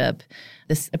leadership,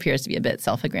 this appears to be a bit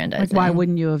self-aggrandizing. Like, why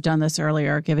wouldn't you have done this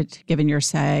earlier, given your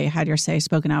say, had your say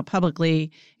spoken out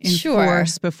publicly in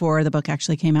force before the book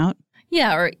actually came out?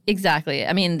 Yeah, or exactly.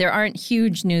 I mean, there aren't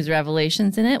huge news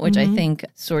revelations in it, which I think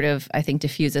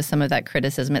diffuses some of that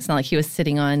criticism. It's not like he was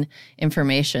sitting on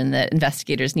information that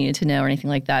investigators needed to know or anything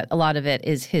like that. A lot of it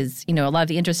is his, a lot of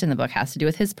the interest in the book has to do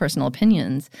with his personal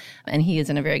opinions. And he is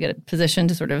in a very good position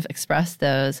to sort of express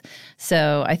those.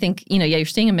 So I think, you're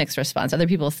seeing a mixed response. Other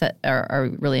people are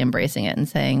really embracing it and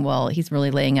saying, well, he's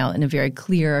really laying out in a very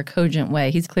clear, cogent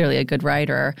way. He's clearly a good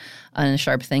writer and a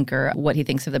sharp thinker what he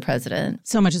thinks of the president.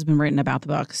 So much has been written about the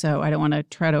book, so I don't want to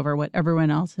tread over what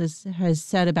everyone else has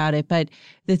said about it. But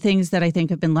the things that I think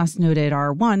have been less noted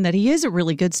are, one, that he is a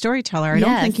really good storyteller. I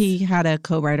don't think he had a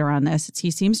co-writer on this.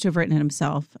 He seems to have written it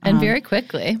himself. And very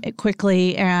quickly.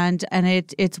 And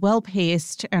it's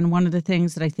well-paced. And one of the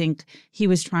things that I think he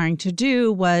was trying to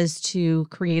do was to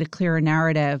create a clearer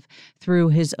narrative through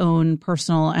his own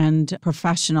personal and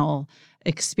professional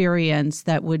experience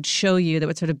that would show you, that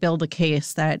would sort of build a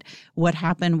case that what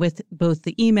happened with both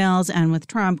the emails and with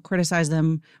Trump, criticize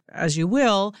them as you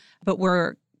will, but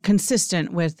were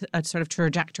consistent with a sort of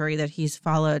trajectory that he's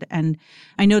followed. And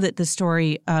I know that the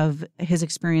story of his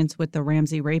experience with the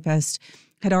Ramsey rapist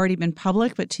had already been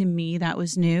public, but to me that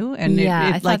was new. And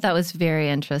I thought that was very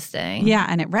interesting. Yeah,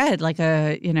 and it read like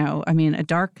a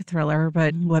dark thriller,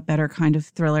 but what better kind of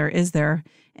thriller is there?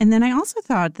 And then I also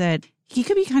thought that he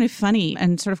could be kind of funny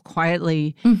and sort of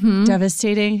quietly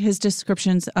devastating. His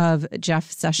descriptions of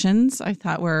Jeff Sessions, I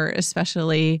thought, were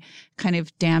especially kind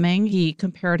of damning. He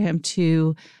compared him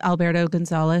to Alberto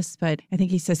Gonzalez, but I think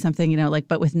he says something,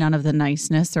 but with none of the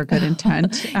niceness or good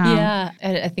intent. Yeah,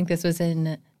 I think this was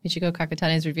in Michiko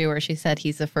Kakutani's review where she said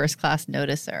he's a first-class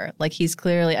noticer. Like, he's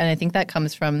clearly, and I think that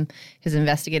comes from his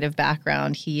investigative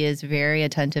background. He is very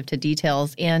attentive to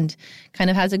details and kind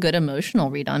of has a good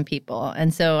emotional read on people.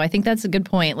 And so I think that's a good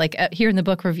point. Like, here in the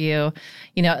book review,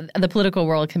 the political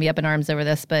world can be up in arms over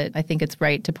this, but I think it's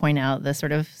right to point out the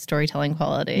sort of storytelling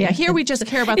quality. Yeah, here we just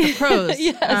care about the prose.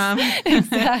 Yes,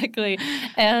 exactly.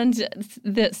 And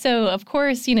so, of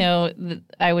course,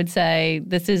 I would say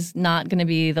this is not going to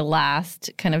be the last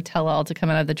kind of tell-all to come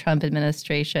out of the Trump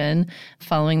administration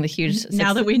following the huge...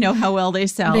 Now that we know how well they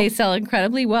sell. They sell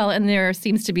incredibly well, and there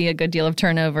seems to be a good deal of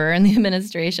turnover in the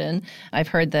administration. I've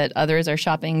heard that others are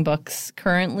shopping books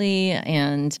currently,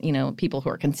 and, people who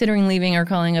are considering leaving are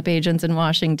calling up agents in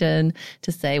Washington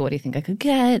to say, what do you think I could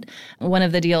get? One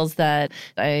of the deals that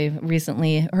I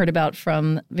recently heard about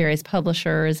from various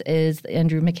publishers is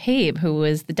Andrew McCabe, who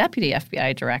was the deputy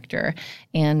FBI director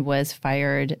and was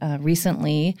fired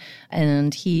recently,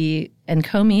 and he and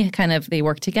Comey they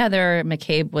worked together.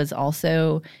 McCabe was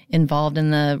also involved in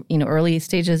the early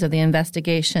stages of the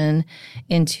investigation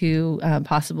into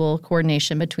possible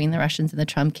coordination between the Russians and the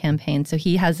Trump campaign. So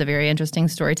he has a very interesting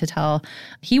story to tell.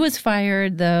 He was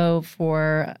fired, though,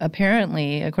 for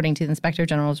apparently, according to the Inspector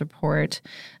General's report,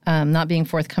 not being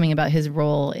forthcoming about his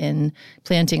role in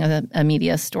planting a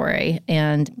media story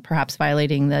and perhaps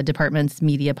violating the department's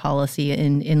media policy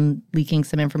in leaking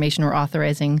some information or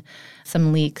authorizing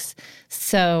some leaks.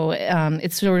 So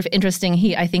it's sort of interesting.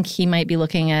 I think he might be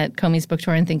looking at Comey's book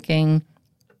tour and thinking,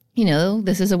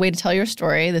 this is a way to tell your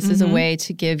story. This is a way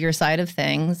to give your side of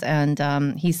things. And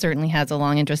he certainly has a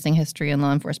long, interesting history in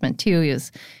law enforcement, too. He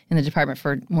was in the department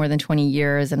for more than 20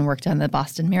 years and worked on the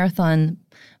Boston Marathon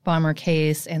bomber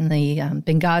case and the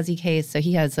Benghazi case. So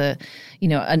he has a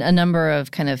number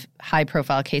of kind of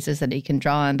high-profile cases that he can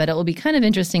draw on. But it will be kind of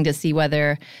interesting to see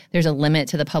whether there's a limit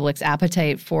to the public's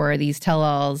appetite for these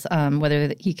tell-alls,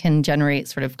 whether he can generate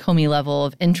sort of Comey level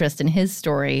of interest in his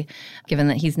story, given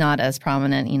that he's not as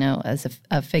prominent, as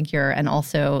a figure. And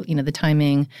also, the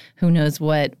timing, who knows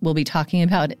what we'll be talking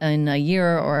about in a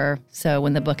year or so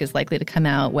when the book is likely to come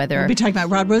out, whether... We'll be talking about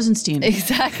Rod Rosenstein.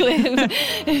 Exactly.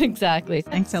 Exactly.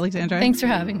 Thanks, Alexandra. Thanks for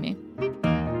having me.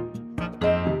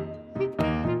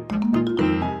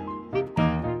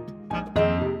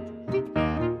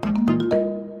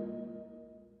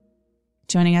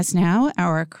 Joining us now,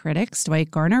 our critics,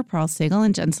 Dwight Garner, Paul Sagal,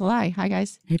 and Jen Salai. Hi,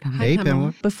 guys. Hey, Pamela. Hey,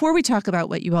 Pamela. Before we talk about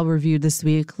what you all reviewed this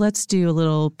week, let's do a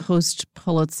little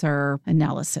post-Pulitzer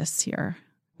analysis here.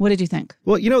 What did you think?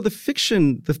 Well, the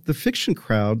fiction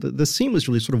crowd, the scene was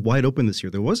really sort of wide open this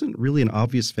year. There wasn't really an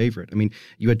obvious favorite. I mean,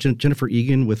 you had Jennifer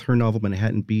Egan with her novel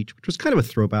Manhattan Beach, which was kind of a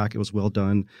throwback. It was well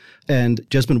done. And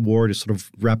Jesmyn Ward has sort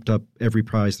of wrapped up every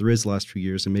prize there is the last few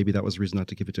years, and maybe that was a reason not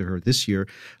to give it to her this year.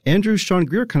 Andrew Sean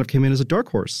Greer kind of came in as a dark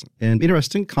horse. And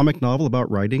interesting comic novel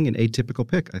about writing, an atypical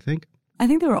pick, I think. I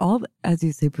think they were all, as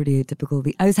you say, pretty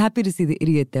atypical. I was happy to see The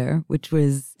Idiot there, which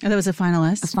was... Oh, that was a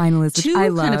finalist? A finalist, which I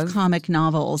love. Two kind of comic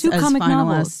novels Two as comic finalist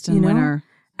novels, and winner.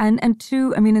 And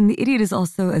two, and The Idiot is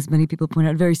also, as many people point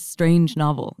out, a very strange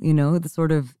novel. The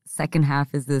sort of second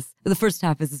half is this... The first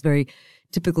half is this very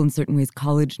typical, in certain ways,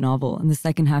 college novel. And the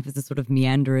second half is this sort of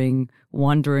meandering,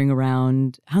 wandering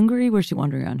around Hungary. Where's she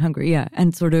wandering around? Hungary, yeah.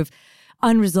 And sort of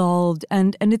unresolved.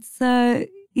 And it's...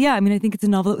 I think it's a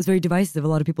novel that was very divisive. A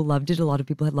lot of people loved it. A lot of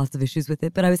people had lots of issues with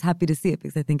it. But I was happy to see it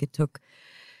because I think it took,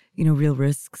 real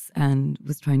risks and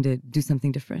was trying to do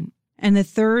something different. And the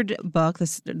third book,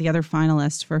 the other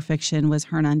finalist for fiction, was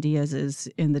Hernan Diaz's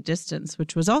In the Distance,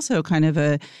 which was also kind of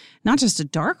not just a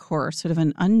dark horse, sort of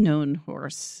an unknown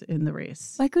horse in the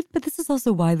race. But this is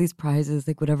also why these prizes,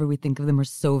 whatever we think of them, are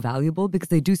so valuable, because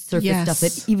they do surface stuff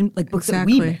that even books that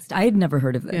we missed. I had never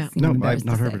heard of this. Yeah. No, I've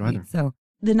not heard of it either. So.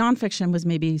 The nonfiction was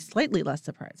maybe slightly less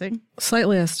surprising.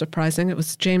 Slightly less surprising. It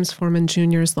was James Forman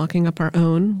Jr.'s Locking Up Our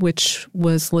Own, which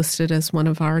was listed as one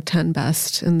of our 10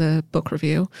 best in the book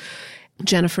review.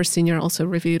 Jennifer Sr. also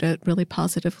reviewed it really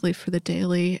positively for the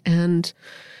Daily. And,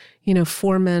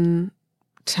 Forman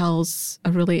tells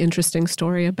a really interesting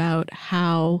story about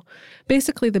how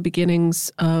basically the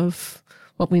beginnings of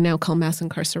what we now call mass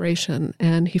incarceration.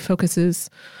 And he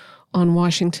focuses on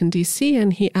Washington, D.C.,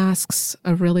 and he asks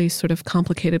a really sort of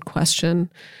complicated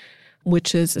question,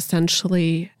 which is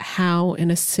essentially how in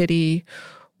a city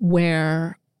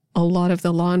where a lot of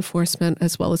the law enforcement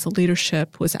as well as the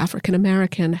leadership was African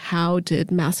American, how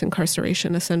did mass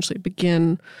incarceration essentially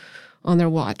begin on their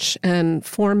watch? And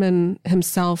Forman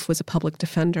himself was a public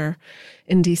defender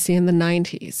in D.C. in the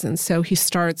 90s, and so he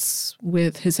starts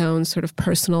with his own sort of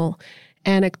personal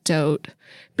anecdote,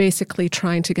 basically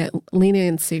trying to get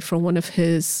leniency for one of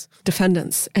his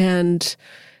defendants. And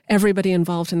everybody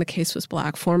involved in the case was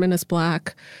Black. Forman is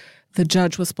Black. The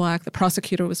judge was Black. The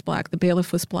prosecutor was Black. The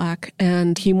bailiff was Black.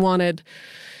 And he wanted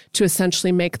to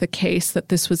essentially make the case that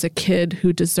this was a kid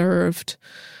who deserved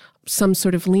some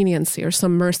sort of leniency or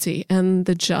some mercy. And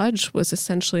the judge was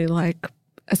essentially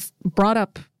brought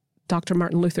up Dr.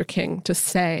 Martin Luther King to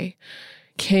say,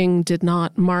 King did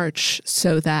not march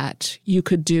so that you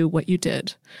could do what you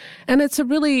did. And it's a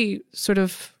really sort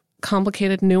of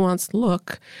complicated, nuanced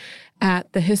look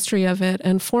at the history of it.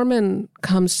 And Forman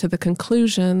comes to the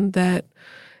conclusion that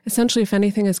essentially if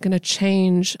anything is going to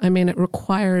change, it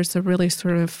requires a really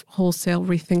sort of wholesale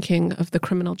rethinking of the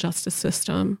criminal justice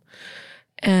system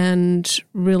and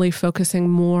really focusing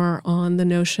more on the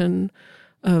notion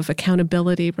of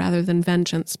accountability rather than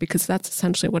vengeance, because that's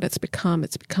essentially what it's become.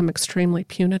 It's become extremely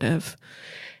punitive.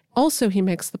 Also, he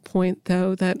makes the point,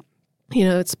 though, that,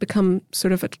 it's become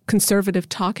sort of a conservative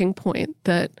talking point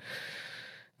that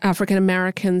African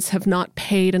Americans have not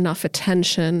paid enough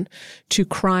attention to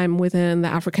crime within the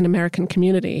African American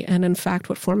community. And in fact,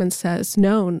 what Forman says,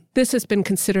 no, this has been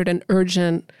considered an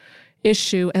urgent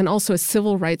issue and also a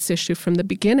civil rights issue from the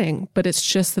beginning, but it's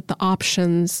just that the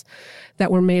options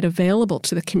that were made available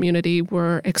to the community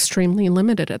were extremely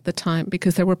limited at the time,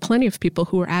 because there were plenty of people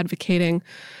who were advocating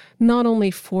not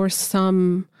only for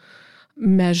some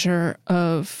measure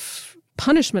of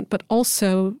punishment, but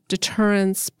also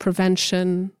deterrence,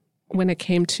 prevention when it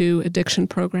came to addiction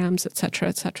programs, et cetera,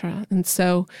 et cetera. And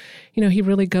so, he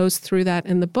really goes through that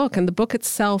in the book. And the book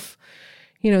itself,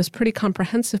 is pretty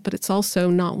comprehensive, but it's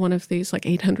also not one of these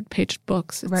 800-page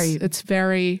books. It's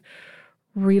very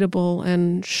readable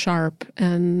and sharp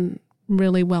and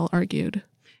really well argued.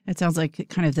 It sounds like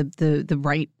kind of the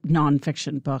right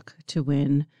nonfiction book to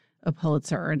win a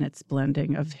Pulitzer, and its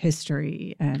blending of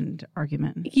history and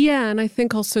argument. Yeah, and I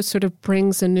think also sort of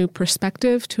brings a new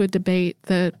perspective to a debate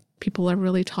that people are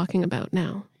really talking about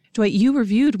now. Dwight, you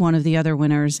reviewed one of the other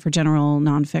winners for general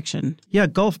nonfiction. Yeah,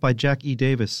 Gulf by Jack E.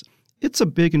 Davis. It's a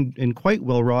big and quite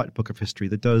well-wrought book of history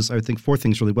that does, I think, four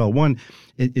things really well. One,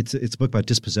 it's a book about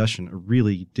dispossession. It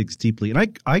really digs deeply.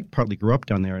 And I partly grew up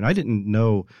down there, and I didn't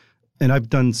know, and I've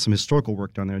done some historical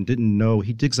work down there and didn't know,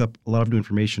 he digs up a lot of new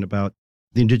information about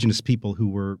the indigenous people who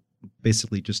were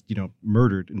basically just,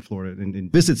 murdered in Florida,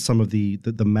 and visits some of the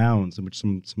mounds in which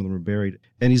some of them were buried.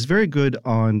 And he's very good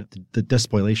on the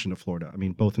despoilation of Florida. I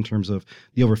mean, both in terms of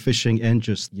the overfishing and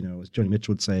just, as Joni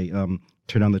Mitchell would say,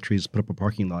 turn down the trees, put up a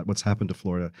parking lot. What's happened to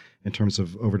Florida in terms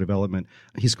of overdevelopment.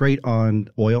 He's great on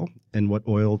oil and what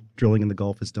oil drilling in the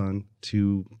Gulf has done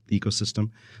to the ecosystem.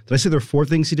 Did I say there are four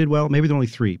things he did well? Maybe there are only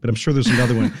three, but I'm sure there's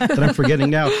another one that I'm forgetting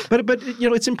now. But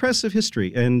it's impressive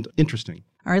history and interesting.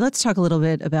 All right, let's talk a little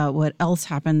bit about what else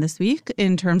happened this week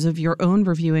in terms of your own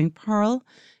reviewing. Pearl,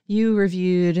 you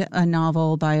reviewed a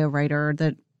novel by a writer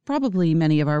that probably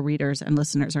many of our readers and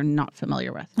listeners are not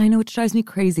familiar with. I know, it drives me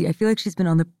crazy. I feel like she's been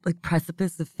on the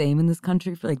precipice of fame in this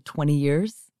country for 20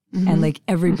 years. Mm-hmm. And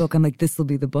every book, I'm like, this will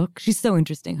be the book. She's so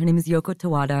interesting. Her name is Yoko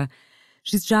Tawada.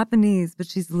 She's Japanese, but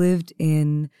she's lived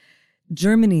in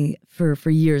Germany for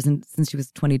years, and since she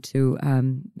was 22. I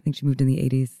think she moved in the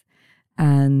 80s.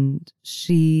 And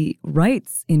she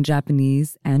writes in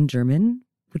Japanese and German,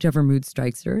 whichever mood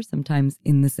strikes her, sometimes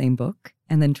in the same book,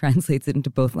 and then translates it into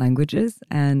both languages.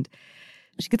 And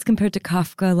she gets compared to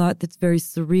Kafka a lot. That's very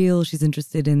surreal. She's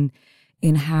interested in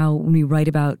how when we write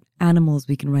about animals,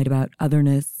 we can write about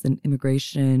otherness and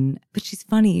immigration. But she's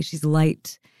funny. She's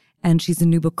light. And she's a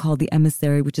new book called The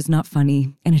Emissary, which is not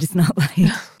funny, and it is not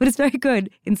light, but it's very good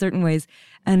in certain ways.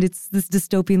 And it's this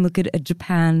dystopian look at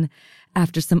Japan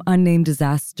after some unnamed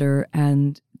disaster,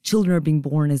 and children are being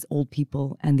born as old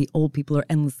people, and the old people are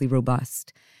endlessly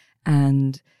robust.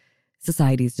 And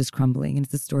society is just crumbling. And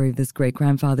it's the story of this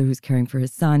great-grandfather who's caring for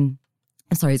his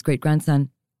great-grandson,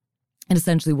 and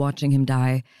essentially watching him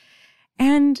die.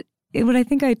 And what I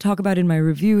think I talk about in my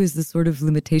review is the sort of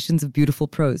limitations of beautiful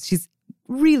prose. She's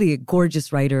really a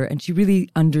gorgeous writer, and she really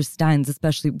understands,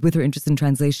 especially with her interest in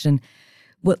translation,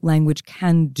 what language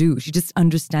can do. She just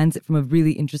understands it from a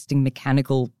really interesting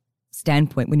mechanical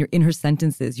standpoint. When you're in her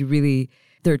sentences,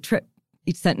 they're a trip.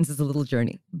 Each sentence is a little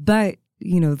journey. But,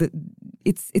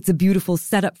 it's a beautiful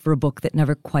setup for a book that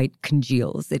never quite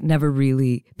congeals. It never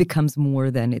really becomes more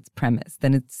than its premise,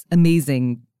 than its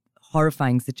amazing,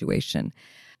 horrifying situation.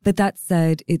 But that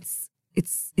said, it's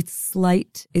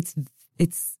slight.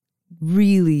 It's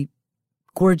really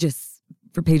gorgeous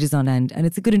for pages on end. And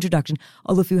it's a good introduction.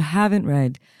 Although if you haven't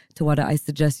read Tawada, I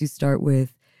suggest you start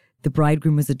with The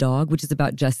Bridegroom Was a Dog, which is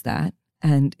about just that.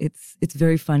 And it's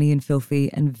very funny and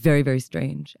filthy and very, very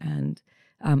strange. And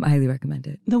I highly recommend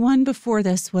it. The one before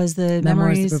this was the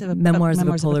Memoirs of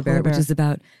a Polar Bear, which is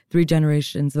about 3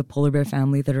 generations of a polar bear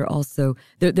family that are also,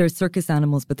 they're circus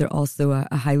animals, but they're also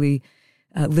a highly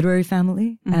literary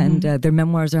family, and their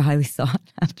memoirs are highly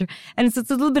sought after. And it's a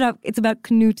little bit it's about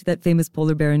Knut, that famous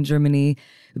polar bear in Germany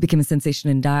who became a sensation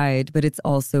and died, but it's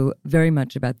also very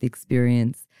much about the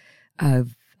experience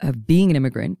of being an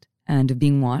immigrant and of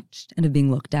being watched and of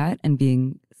being looked at and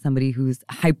being somebody who's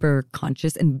hyper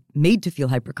conscious and made to feel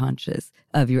hyper conscious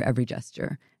of your every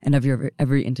gesture and of your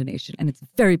every intonation. And it's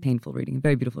very painful reading,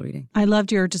 very beautiful reading. I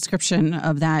loved your description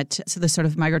of that. So the sort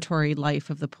of migratory life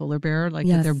of the polar bear,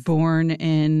 that they're born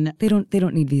in. They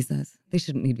don't need visas. They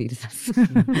shouldn't need visas.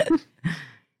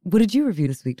 What did you review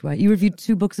this week, Dwight? You reviewed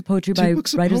 2 books of poetry by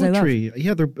writers I love.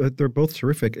 Yeah, they're both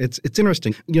terrific. It's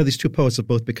interesting. These 2 poets have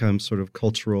both become sort of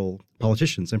cultural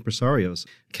politicians, impresarios.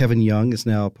 Kevin Young is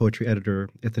now poetry editor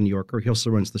at The New Yorker. He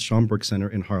also runs the Schomburg Center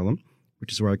in Harlem,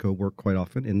 which is where I go work quite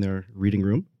often in their reading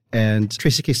room. And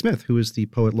Tracy K. Smith, who is the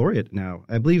poet laureate now.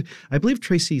 I believe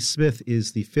Tracy Smith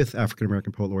is the 5th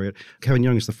African-American poet laureate. Kevin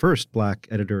Young is the first Black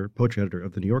poetry editor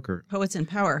of The New Yorker. Poets in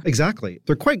power. Exactly.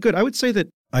 They're quite good. I would say that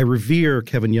I revere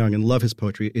Kevin Young and love his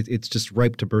poetry. It's just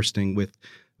ripe to bursting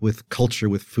with culture,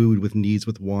 with food, with needs,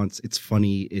 with wants. It's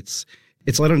funny. It's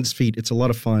light on its feet. It's a lot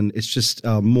of fun. It's just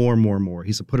more.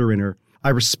 He's a putter-inner. I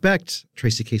respect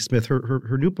Tracy K. Smith.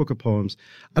 Her new book of poems,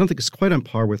 I don't think it's quite on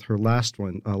par with her last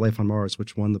one, Life on Mars,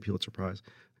 which won the Pulitzer Prize.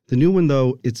 The new one,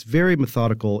 though, it's very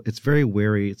methodical. It's very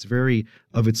wary. It's very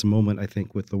of its moment, I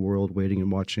think, with the world waiting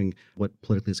and watching what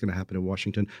politically is going to happen in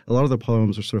Washington. A lot of the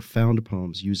poems are sort of found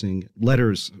poems using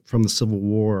letters from the Civil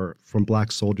War, from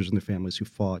Black soldiers and their families who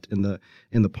fought. And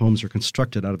the poems are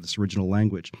constructed out of this original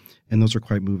language. And those are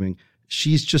quite moving.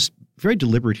 she's just very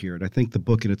deliberate here. And I think the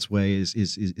book in its way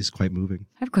is quite moving.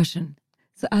 I have a question.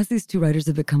 So as these two writers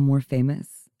have become more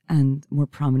famous and more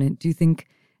prominent, do you think,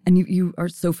 and you are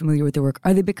so familiar with their work,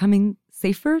 are they becoming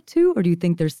safer too? Or do you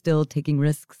think they're still taking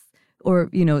risks?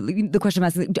 Or, the question I'm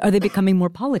asking, are they becoming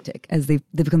more politic as they've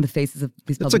become the faces of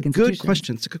these public institutions?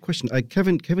 It's a good question.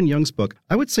 Kevin Young's book,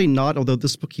 I would say not, although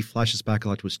this book, he flashes back a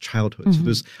lot to his childhood.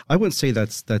 Mm-hmm. So I wouldn't say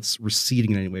that's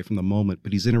receding in any way from the moment,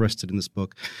 but he's interested in this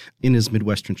book in his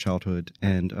Midwestern childhood.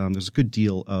 And there's a good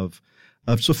deal of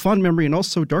so fond memory and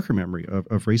also darker memory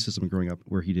of racism growing up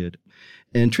where he did.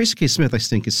 And Tracy K. Smith, I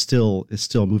think, is still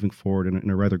moving forward in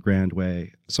a rather grand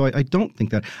way. So I don't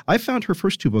think that. I found her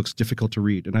first two books difficult to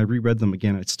read, and I reread them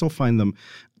again. I still find them,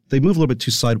 they move a little bit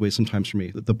too sideways sometimes for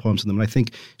me, the poems in them. And I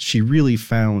think she really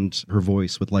found her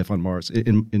voice with Life on Mars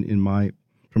from my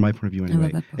point of view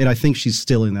anyway. And I think she's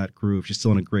still in that groove. She's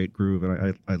still in a great groove,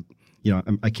 and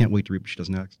I can't wait to read what she does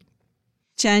next.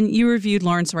 Jen, you reviewed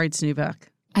Lawrence Wright's new book.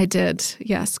 I did,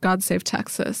 yes, God Save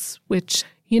Texas, which,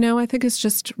 I think is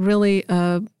just really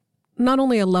not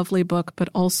only a lovely book, but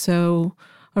also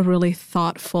a really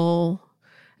thoughtful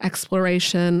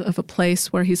exploration of a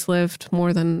place where he's lived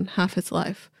more than half his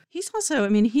life. He's also,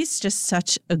 he's just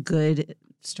such a good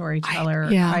storyteller.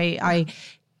 The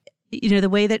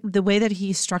way that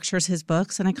he structures his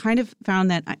books, and I kind of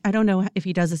found that, I don't know if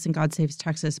he does this in God Saves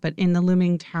Texas, but in The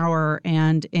Looming Tower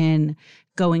and in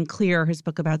Going Clear, his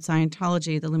book about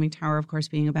Scientology, The Looming Tower, of course,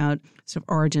 being about sort of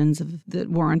origins of the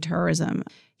war on terrorism,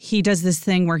 he does this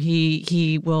thing where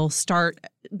he will start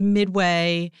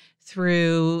midway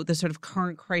through the sort of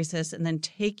current crisis and then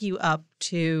take you up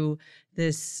to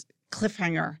this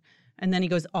cliffhanger, and then he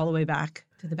goes all the way back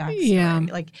to the backstory. Yeah.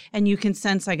 And you can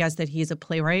sense, I guess, that he's a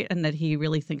playwright and that he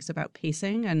really thinks about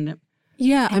pacing. And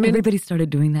everybody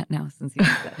started doing that now since he did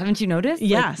that. Haven't you noticed?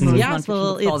 Yes.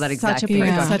 Well, it's such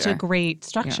a great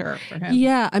structure for him.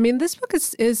 Yeah. This book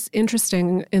is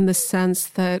interesting in the sense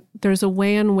that there's a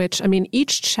way in which,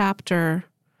 each chapter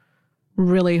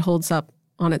really holds up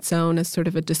on its own as sort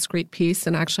of a discrete piece.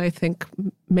 And actually, I think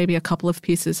maybe a couple of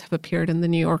pieces have appeared in The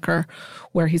New Yorker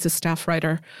where he's a staff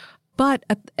writer. But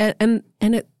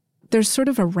there's sort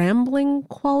of a rambling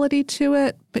quality to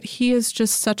it, but he is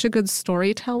just such a good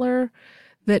storyteller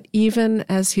that even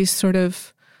as he's sort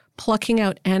of plucking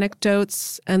out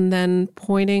anecdotes and then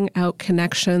pointing out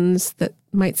connections that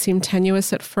might seem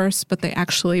tenuous at first, but they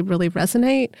actually really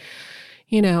resonate,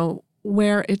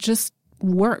 where it just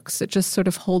works. It just sort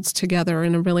of holds together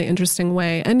in a really interesting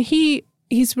way. And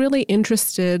he's really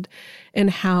interested in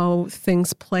how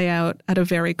things play out at a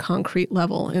very concrete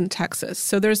level in Texas.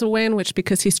 So there's a way in which,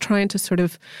 because he's trying to sort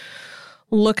of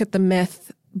look at the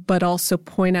myth, but also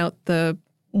point out the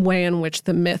way in which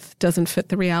the myth doesn't fit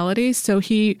the reality. So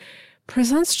he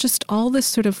presents just all this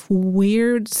sort of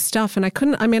weird stuff. And I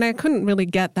couldn't really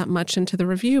get that much into the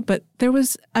review, but there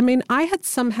was, I had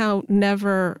somehow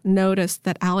never noticed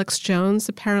that Alex Jones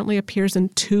apparently appears in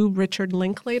 2 Richard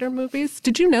Linklater movies.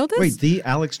 Did you know this? Wait, the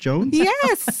Alex Jones?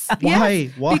 Yes. Why?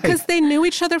 Yes. Why? Because they knew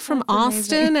each other from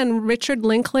Austin, and Richard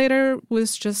Linklater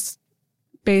was just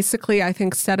basically, I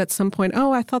think, said at some point,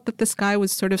 I thought that this guy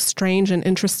was sort of strange and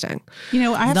interesting.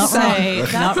 I have to say,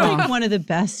 that's like one of the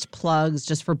best plugs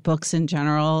just for books in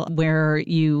general, where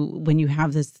when you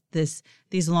have these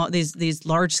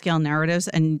large scale narratives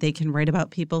and they can write about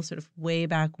people sort of way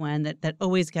back when, that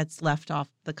always gets left off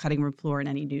the cutting room floor in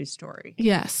any news story.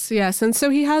 Yes. And so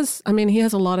he has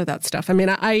a lot of that stuff.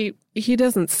 He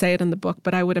doesn't say it in the book,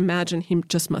 but I would imagine he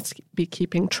just must be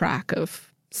keeping track of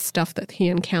stuff that he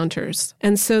encounters.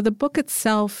 And so the book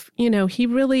itself, he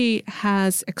really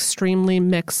has extremely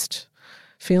mixed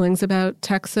feelings about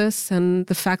Texas. And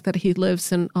the fact that he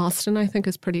lives in Austin, I think,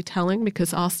 is pretty telling,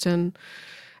 because Austin,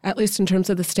 at least in terms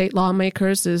of the state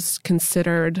lawmakers, is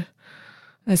considered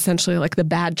essentially like the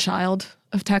bad child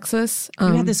of Texas.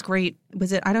 You had this great,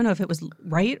 was it, I don't know if it was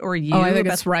Wright or you. I think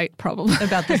it's Wright, probably.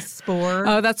 About the spore.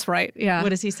 Oh, that's right, yeah. What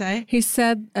does he say? He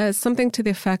said something to the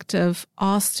effect of,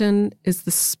 Austin is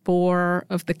the spore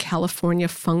of the California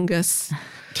fungus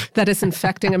that is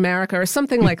infecting America, or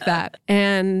something like that.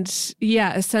 And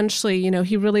essentially,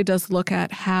 he really does look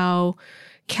at how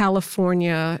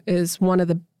California is one of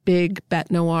the big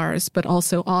bête noirs, but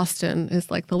also Austin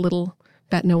is like the little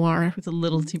bête noir. With a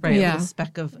little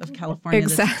speck of California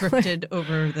that's drifted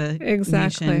over the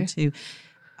nation too.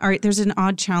 All right, there's an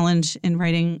odd challenge in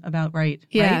writing about Wright.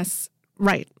 Yes,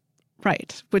 right.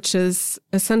 Which is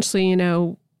essentially,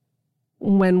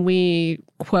 when we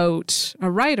quote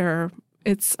a writer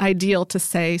it's ideal to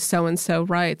say so-and-so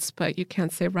writes, but you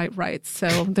can't say writes. So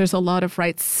there's a lot of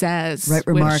right says. Right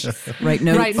remarks, right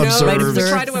notes. Right notes. Observes.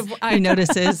 Try to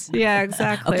notices. Yeah,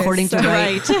 exactly. According to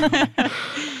right.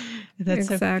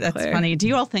 That's Exactly. funny. Do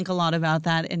you all think a lot about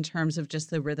that in terms of just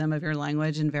the rhythm of your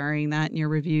language and varying that in your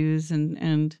reviews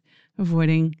and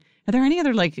avoiding? Are there any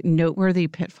other noteworthy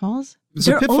pitfalls?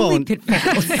 There are only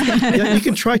pitfalls. Yeah, you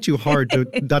can try too hard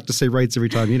not to say rights every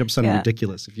time. You end up sounding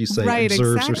ridiculous if you say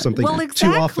observes or something too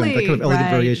often. That kind of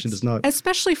elegant variation is not.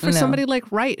 Especially for somebody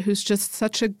like Wright, who's just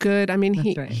such a good,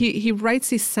 he writes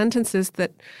these sentences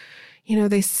that,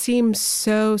 they seem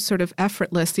so sort of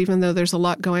effortless, even though there's a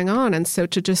lot going on. And so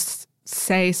to just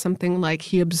say something like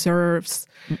he observes,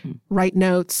 write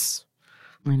notes.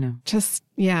 I know. Just,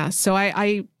 So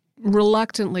I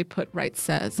reluctantly put Wright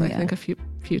says, I think a few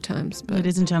times. But.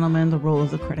 Ladies and gentlemen, the role of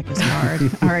the critic is hard.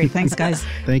 All right. Thanks, guys.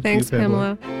 Thanks,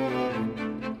 Pamela.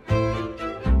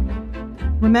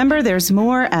 Remember, there's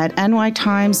more at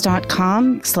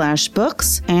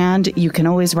nytimes.com/books, and you can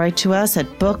always write to us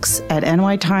at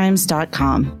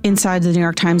books@nytimes.com. Inside the New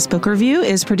York Times Book Review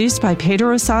is produced by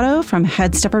Pedro Rosado from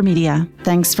Headstepper Media.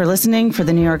 Thanks for listening. For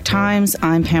the New York Times,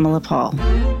 I'm Pamela Paul.